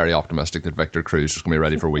were very optimistic that Victor Cruz was going to be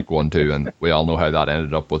ready for week 1 too, and we all know how that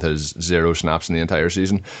ended up with his 0 snaps in the entire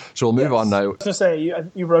season. So we'll move on now. I was going to say,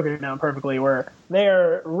 you broke it down perfectly, where they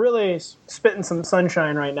are really spitting some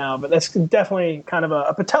sunshine right now, but that's definitely kind of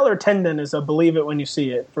a patellar tendon is a believe it when you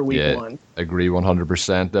see it for week 1. Agree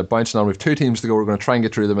 100%. Bouncing on, we have 2 teams to go. We're going to try and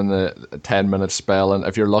get through them in the 10-minute spell, and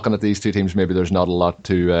if you're looking at these 2 teams, maybe there's not a lot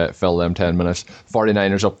to fill them 10 minutes.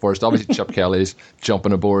 49ers up first. Obviously, Chip Kelly's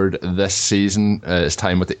jumping aboard this season. His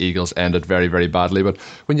time with the Eagles ended very, very badly, but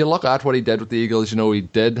when you look at what he did with the Eagles, he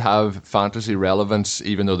did have fantasy relevance,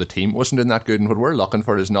 even though the team wasn't doing that good, and what we're looking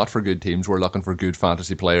for is not for good teams, we're looking for good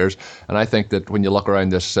fantasy players. And I think that when you look around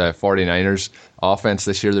this 49ers offense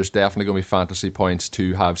this year, there's definitely going to be fantasy points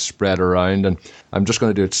to have spread around, and I'm just going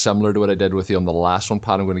to do it similar to what I did with you on the last one,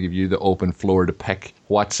 Pat. I'm going to give you the open floor to pick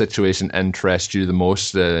what situation interests you the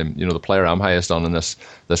most. The player I'm highest on in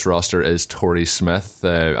this roster is Torrey Smith.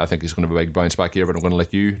 I think he's going to be a big bounce back here, but I'm going to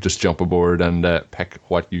let you just jump aboard and pick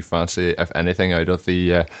what you fancy, if anything, out of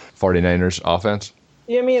the 49ers offense.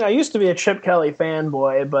 Yeah, I mean, I used to be a Chip Kelly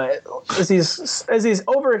fanboy, but as he's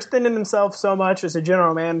overextended himself so much as a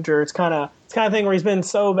general manager, it's kind of thing where he's been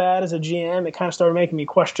so bad as a GM, it kind of started making me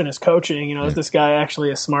question his coaching. Is this guy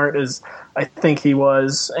actually as smart as I think he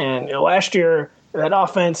was? And last year, that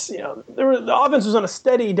offense, the offense was on a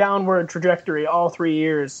steady downward trajectory all 3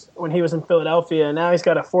 years when he was in Philadelphia, and now he's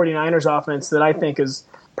got a 49ers offense that I think is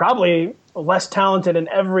probably less talented in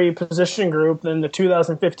every position group than the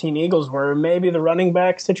 2015 Eagles were. Maybe the running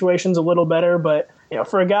back situation's a little better, but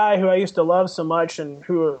for a guy who I used to love so much and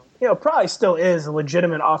who probably still is a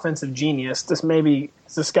legitimate offensive genius, this maybe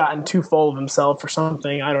has just gotten too full of himself or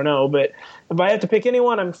something. I don't know, but if I have to pick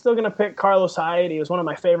anyone, I'm still going to pick Carlos Hyde. He was one of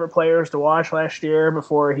my favorite players to watch last year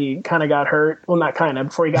before he kind of got hurt. Well, not kind of,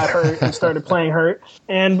 before he got hurt and started playing hurt.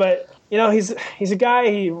 But he's a guy,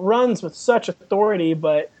 he runs with such authority,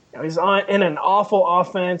 but he's in an awful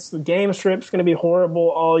offense. The game script's going to be horrible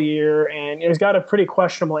all year, and he's got a pretty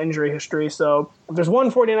questionable injury history. So if there's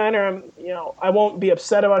one 49er, I won't be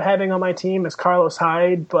upset about having on my team is Carlos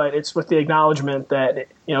Hyde, but it's with the acknowledgement that it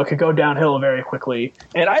could go downhill very quickly.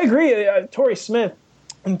 And I agree, Torrey Smith,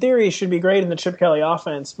 in theory, should be great in the Chip Kelly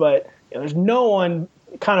offense, but there's no one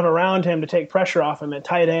kind of around him to take pressure off him at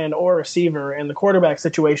tight end or receiver, and the quarterback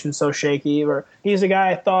situation's so shaky. Or he's a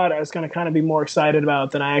guy I thought I was going to kind of be more excited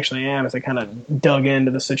about than I actually am as I kind of dug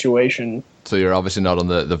into the situation. So you're obviously not on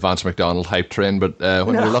the Vance McDonald hype train, but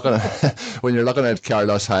when you're looking at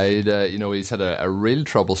Carlos Hyde, he's had a real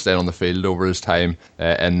trouble staying on the field over his time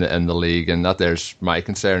in the league, and that there's my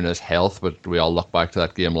concern is health. But we all look back to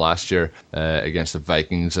that game last year against the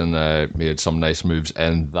Vikings, and made some nice moves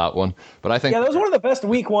in that one. But I think that was one of the best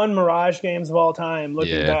Week 1 Mirage games of all time.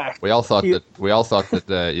 Looking back, we all thought that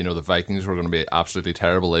the Vikings were going to be absolutely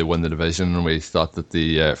terrible. They win the division, and we thought that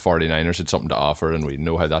the 49ers had something to offer, and we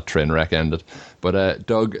know how that train wreck ended. But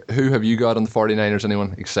Doug, who have you got on the 49ers?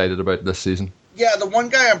 Anyone excited about this season? Yeah, the one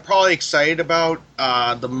guy I'm probably excited about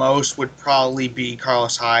the most would probably be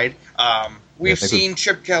Carlos Hyde. We've seen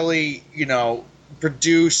Chip Kelly,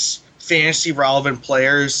 produce fantasy relevant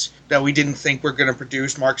players that we didn't think were going to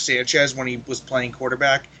produce. Mark Sanchez, when he was playing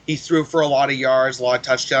quarterback, he threw for a lot of yards, a lot of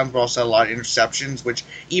touchdowns, but also had a lot of interceptions, which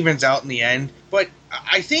evens out in the end. But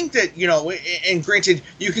I think that, and granted,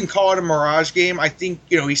 you can call it a mirage game. I think,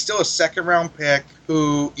 he's still a second-round pick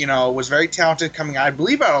who, was very talented coming out, I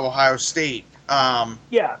believe, out of Ohio State.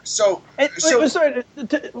 Yeah. So sorry,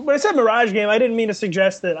 when I said mirage game, I didn't mean to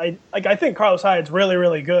suggest that I think Carlos Hyde's really,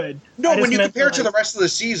 really good. No, when you compare it to the rest of the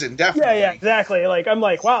season, definitely. Yeah, exactly. I'm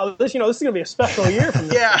like, wow, this is gonna be a special year from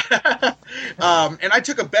this. Yeah. And I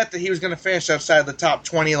took a bet that he was gonna finish outside the top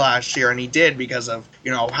 20 last year, and he did because of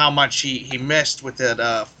how much he missed with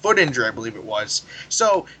that foot injury, I believe it was.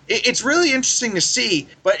 So it's really interesting to see.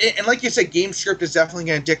 But and like you said, game script is definitely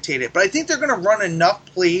going to dictate it. But I think they're going to run enough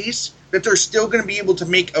plays that they're still going to be able to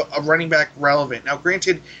make a running back relevant. Now,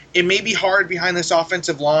 granted, it may be hard behind this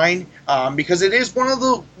offensive line because it is one of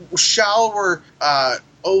the shallower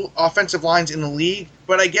offensive lines in the league.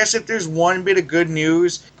 But I guess if there's one bit of good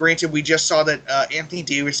news, granted, we just saw that Anthony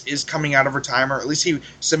Davis is coming out of retirement, or at least he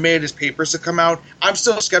submitted his papers to come out. I'm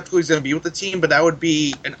still skeptical he's going to be with the team, but that would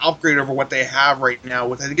be an upgrade over what they have right now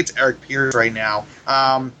with, I think it's Eric Pierce right now.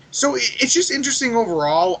 So it's just interesting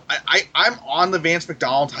overall. I'm on the Vance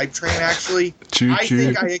McDonald hype train, actually.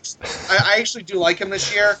 I actually do like him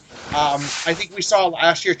this year. I think we saw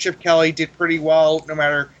last year Chip Kelly did pretty well, no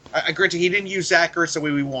matter... granted, he didn't use Zach Ertz the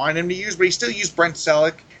way we wanted him to use, but he still used Brent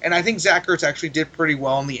Selleck, and I think Zach Ertz actually did pretty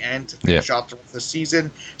well in the end to finish off the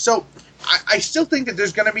season. So I still think that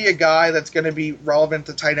there's going to be a guy that's going to be relevant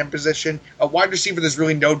to tight end position. A wide receiver, there's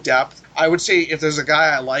really no depth. I would say if there's a guy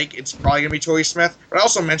I like, it's probably going to be Torrey Smith. But I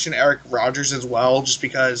also mentioned Eric Rodgers as well, just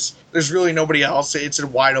because there's really nobody else. It's a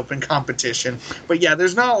wide open competition. But yeah,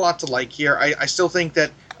 there's not a lot to like here. I still think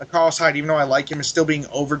that Carlos Hyde, even though I like him, is still being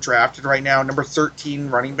overdrafted right now, number 13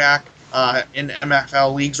 running back in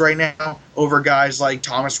MFL leagues right now, over guys like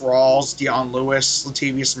Thomas Rawls, Deion Lewis,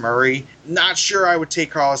 Latavius Murray. Not sure I would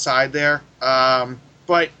take Carlos Hyde there.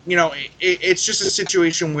 But, it's just a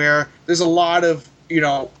situation where there's a lot of,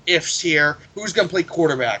 ifs here. Who's going to play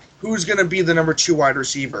quarterback? Who's going to be the number 2 wide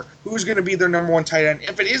receiver? Who's going to be their number 1 tight end?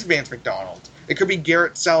 If it is Vance McDonald, it could be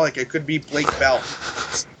Garrett Selleck. It could be Blake Bell.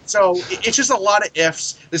 So it's just a lot of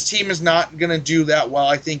ifs. This team is not going to do that well,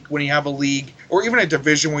 I think, when you have a league or even a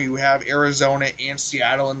division where you have Arizona and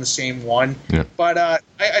Seattle in the same one. Yeah. But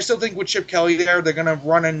I still think with Chip Kelly there, they're going to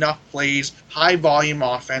run enough plays, high volume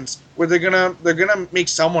offense, where they're gonna make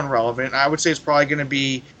someone relevant. I would say it's probably going to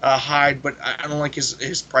be Hyde, but I don't like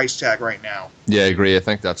his price tag right now. Yeah, I agree. I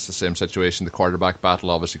think that's the same situation. The quarterback battle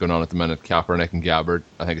obviously going on at the minute, Kaepernick and Gabbard.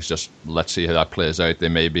 I think it's just, let's see how that plays out. They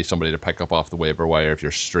may be somebody to pick up off the waiver wire if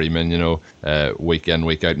you're streaming, week in,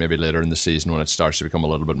 week out, maybe later in the season when it starts to become a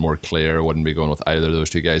little bit more clear. I wouldn't be going with either of those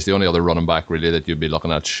two guys. The only other running back really that you'd be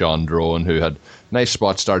looking at, Sean Drone, who had nice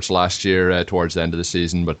spot starts last year towards the end of the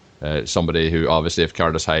season, but somebody who obviously, if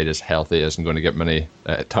Carlos Hyde is healthy, isn't going to get many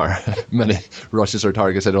rushes or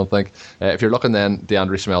targets, I don't think. If you're looking then,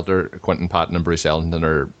 DeAndre Smelter, Quentin Patton and Bruce Ellington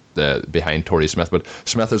are behind Torrey Smith, but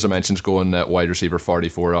Smith, as I mentioned, is going wide receiver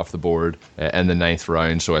 44 off the board in the 9th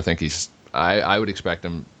round, so I think I would expect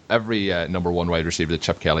him. Every number 1 wide receiver that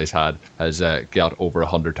Chip Kelly's had has got over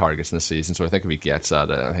 100 targets in the season. So I think if he gets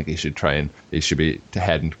that, I think he should be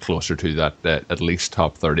heading closer to that at least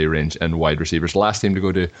top 30 range in wide receivers. Last team to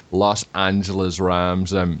go to Los Angeles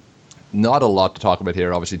Rams. not a lot to talk about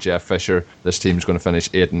here. Obviously, Jeff Fisher, this team's going to finish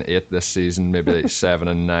 8-8 this season, maybe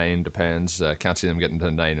 7-9, depends. Can't see them getting to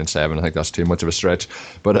 9-7. I think that's too much of a stretch.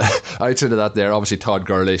 But outside of that there, obviously Todd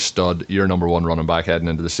Gurley, stud, your number one running back heading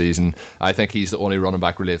into the season. I think he's the only running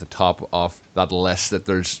back really at the top of that list that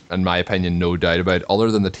there's, in my opinion, no doubt about,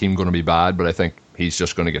 other than the team going to be bad. But I think he's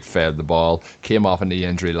just going to get fed the ball. Came off a knee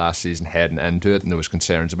injury last season heading into it, and there was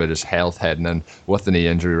concerns about his health heading in with the knee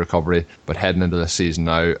injury recovery. But heading into this season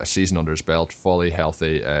now, a season under his belt, fully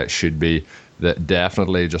healthy, should be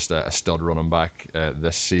definitely just a stud running back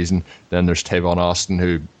this season. Then there's Tavon Austin,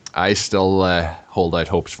 who I still hold out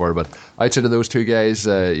hopes for. But outside of those two guys,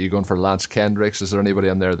 you going for Lance Kendricks? Is there anybody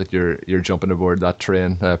on there that you're jumping aboard that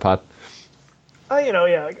train, Pat?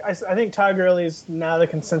 I think Todd Gurley is now the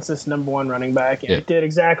consensus number one running back. He did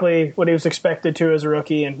exactly what he was expected to as a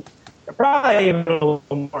rookie, and probably even a little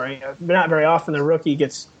more. Not very often the rookie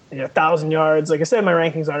gets 1,000 yards. Like I said in my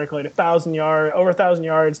rankings article, over 1,000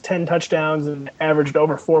 yards, 10 touchdowns, and averaged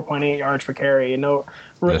over 4.8 yards per carry. No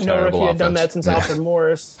rookie had done that since Alfred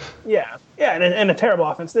Morris. And a terrible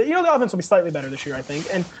offense. The offense will be slightly better this year, I think.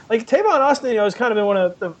 And like Tavon Austin, has kind of been one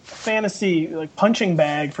of the fantasy punching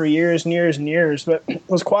bag for years and years and years, but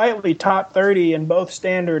was quietly top 30 in both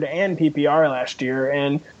standard and PPR last year.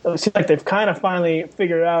 And it seems like they've kind of finally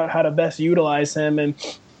figured out how to best utilize him. And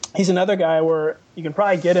he's another guy where you can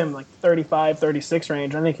probably get him 35, 36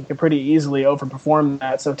 range. I think he could pretty easily overperform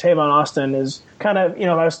that. So Tavon Austin is kind of, if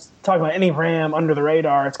I was talking about any Ram under the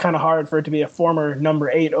radar, it's kind of hard for it to be a former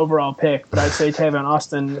number 8 overall pick. But I'd say Tavon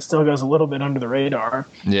Austin still goes a little bit under the radar.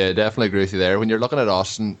 Yeah, definitely agree with you there. When you're looking at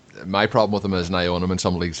Austin, my problem with him is, and I own him in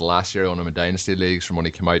some leagues last year, I own him in Dynasty leagues from when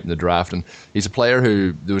he came out in the draft. And he's a player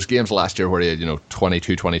who, there was games last year where he had,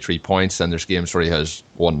 22, 23 points, and there's games where he has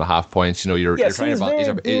 1.5 points. You're trying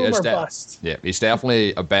to he's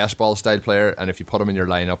definitely a best ball style player, and if you put him in your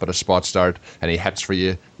lineup at a spot start and he hits for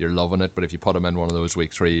you, you're loving it. But if you put him in one of those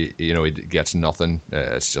week 3, he gets nothing.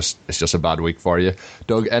 It's just a bad week for you.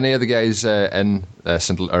 Doug, any of the guys in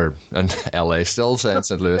LA still in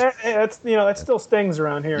St. Louis? It still stings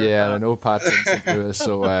around here. Yeah, I know Pat's in St. Louis,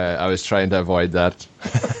 so I was trying to avoid that.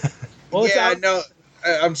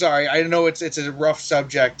 I'm sorry. I know it's a rough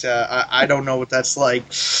subject. I don't know what that's like,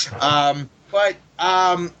 but.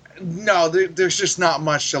 No, there's just not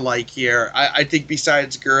much to like here. I think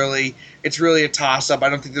besides Gurley, it's really a toss-up. I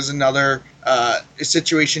don't think there's another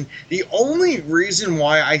situation. The only reason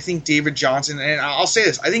why I think David Johnson, and I'll say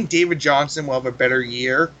this, I think David Johnson will have a better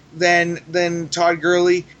year than Todd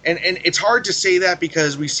Gurley. And it's hard to say that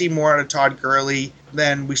because we see more out of Todd Gurley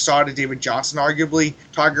than we saw out of David Johnson, arguably.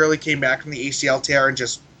 Todd Gurley came back from the ACL tear and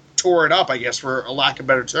just tore it up, I guess, for a lack of a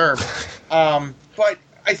better term. But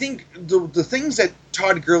I think the things that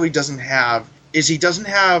Todd Gurley doesn't have is he doesn't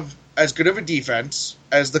have as good of a defense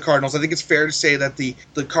as the Cardinals. I think it's fair to say that the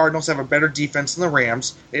Cardinals have a better defense than the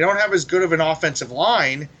Rams. They don't have as good of an offensive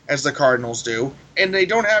line as the Cardinals do, and they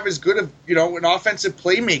don't have as good of an offensive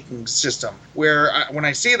playmaking system. Where when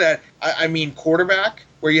I say that, I mean quarterback,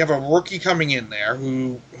 where you have a rookie coming in there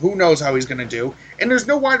who knows how he's going to do, and there's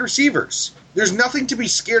no wide receivers. There's nothing to be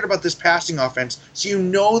scared about this passing offense, so you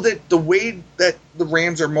know that the way that the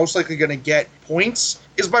Rams are most likely going to get points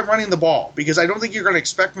is by running the ball, because I don't think you're going to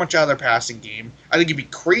expect much out of their passing game. I think you'd be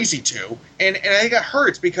crazy to, and I think it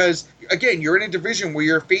hurts because, again, you're in a division where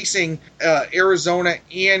you're facing Arizona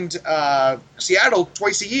and Seattle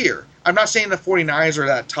twice a year. I'm not saying the 49ers are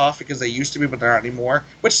that tough because they used to be, but they're not anymore.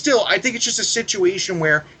 But still, I think it's just a situation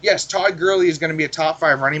where, yes, Todd Gurley is going to be a top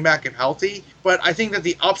 5 running back if healthy, but I think that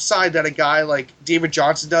the upside that a guy like David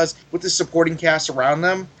Johnson does with the supporting cast around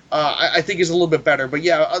them, I think is a little bit better. But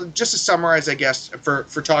yeah, just to summarize, I guess, for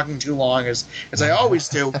talking too long as I always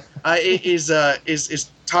do, is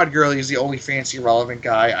Todd Gurley is the only fantasy relevant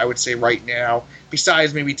guy I would say right now,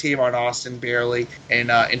 besides maybe Tavon Austin barely in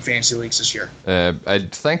fantasy leagues this year. I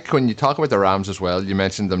think when you talk about the Rams as well, you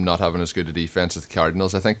mentioned them not having as good a defense as the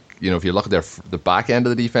Cardinals. I think if you look at the back end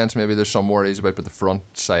of the defense, maybe there's some worries about, but the front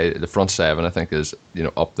 7, I think, is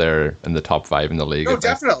up there in the top 5 in the league. No,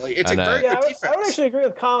 definitely, it's a very good defense. I would actually agree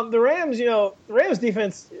with Colin. The Rams, the Rams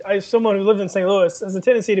defense, as someone who lives in St. Louis, has a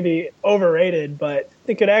tendency to be overrated, but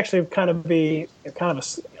it could actually kind of be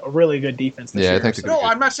a really good defense this year. I think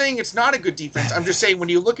I'm not saying it's not a good defense. I'm just saying when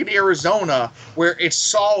you look at Arizona, where it's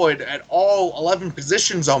solid at all 11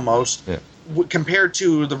 positions almost, compared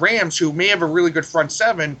to the Rams, who may have a really good front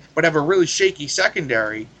 7, but have a really shaky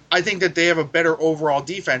secondary, I think that they have a better overall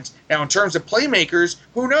defense. Now, in terms of playmakers,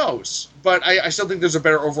 who knows? but I still think there's a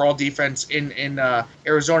better overall defense in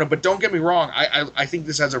Arizona. But don't get me wrong, I think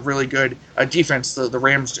this has a really good defense. The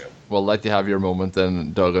Rams do. We'll let you have your moment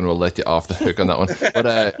then, Doug, and we'll let you off the hook on that one. But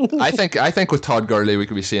I think with Todd Gurley, we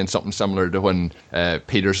could be seeing something similar to when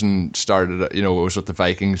Peterson started. It was with the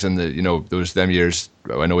Vikings and those them years.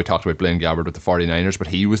 I know we talked about Blaine Gabbert with the 49ers, but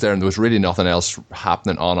he was there and there was really nothing else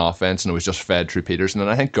happening on offense, and it was just fed through Peterson. And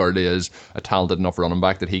I think Gurley is a talented enough running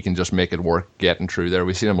back that he can just make it work getting through there.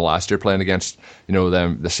 We seen him last year playing against the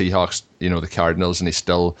Seahawks, the Cardinals, and he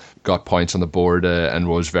still got points on the board and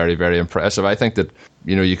was very, very impressive. I think that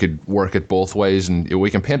you could work it both ways, and we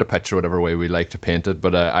can paint a picture whatever way we like to paint it,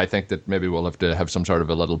 but I think that maybe we'll have to have some sort of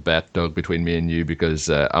a little bet, Doug, between me and you, because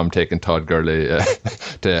I'm taking Todd Gurley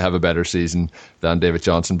to have a better season than David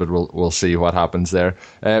Johnson, but we'll see what happens there.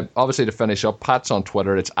 Obviously, to finish up, Pat's on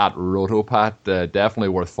Twitter. It's at RotoPat. Definitely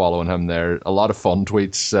worth following him there. A lot of fun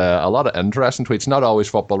tweets, a lot of interesting tweets, not always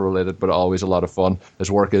football related, but always a lot of fun. His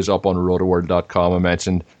work is up on rotoworld.com. I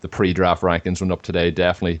mentioned the pre-draft rankings went up today.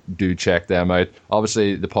 Definitely do check them out. Obviously,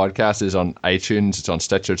 the podcast is on iTunes, it's on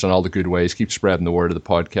Stitcher, it's on all the good ways. Keep spreading the word of the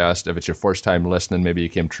podcast. If it's your first time listening, maybe you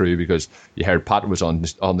came through because you heard Pat was on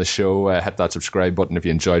the show, hit that subscribe button if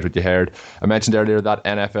you enjoyed what you heard. I mentioned earlier that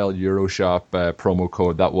NFL Euroshop promo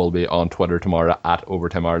code, that will be on Twitter tomorrow at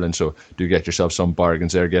Overtime Ireland, so do get yourself some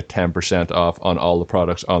bargains there. Get 10% off on all the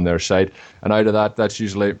products on their site. And out of that, that's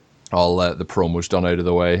usually all the promos done out of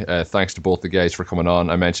the way. Thanks to both the guys for coming on.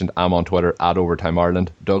 I mentioned I'm on Twitter at Overtime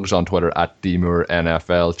Ireland. Doug's on Twitter at DMoore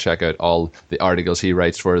NFL. Check out all the articles he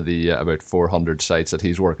writes for the about 400 sites that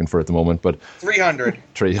he's working for at the moment. But 300.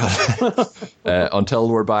 Until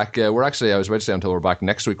we're back, I was about to say until we're back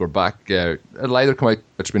next week. We're back. It'll either come out,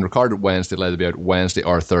 it's been recorded Wednesday, it'll either be out Wednesday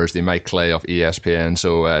or Thursday. Mike Clay of ESPN.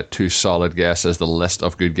 So two solid guests as the list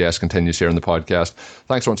of good guests continues here in the podcast.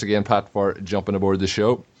 Thanks once again, Pat, for jumping aboard the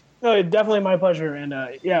show. No, definitely my pleasure, and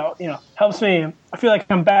helps me. I feel like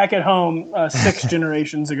I'm back at home 6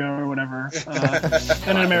 generations ago or whatever.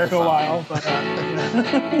 Been in America a while,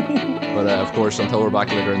 but of course, until we're back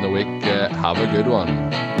later in the week, have a good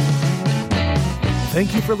one.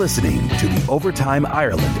 Thank you for listening to the Overtime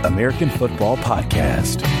Ireland American Football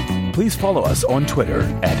Podcast. Please follow us on Twitter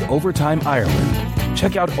at Overtime Ireland.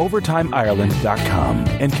 Check out OvertimeIreland.com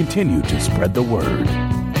and continue to spread the word.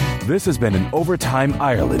 This has been an Overtime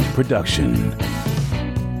Ireland production.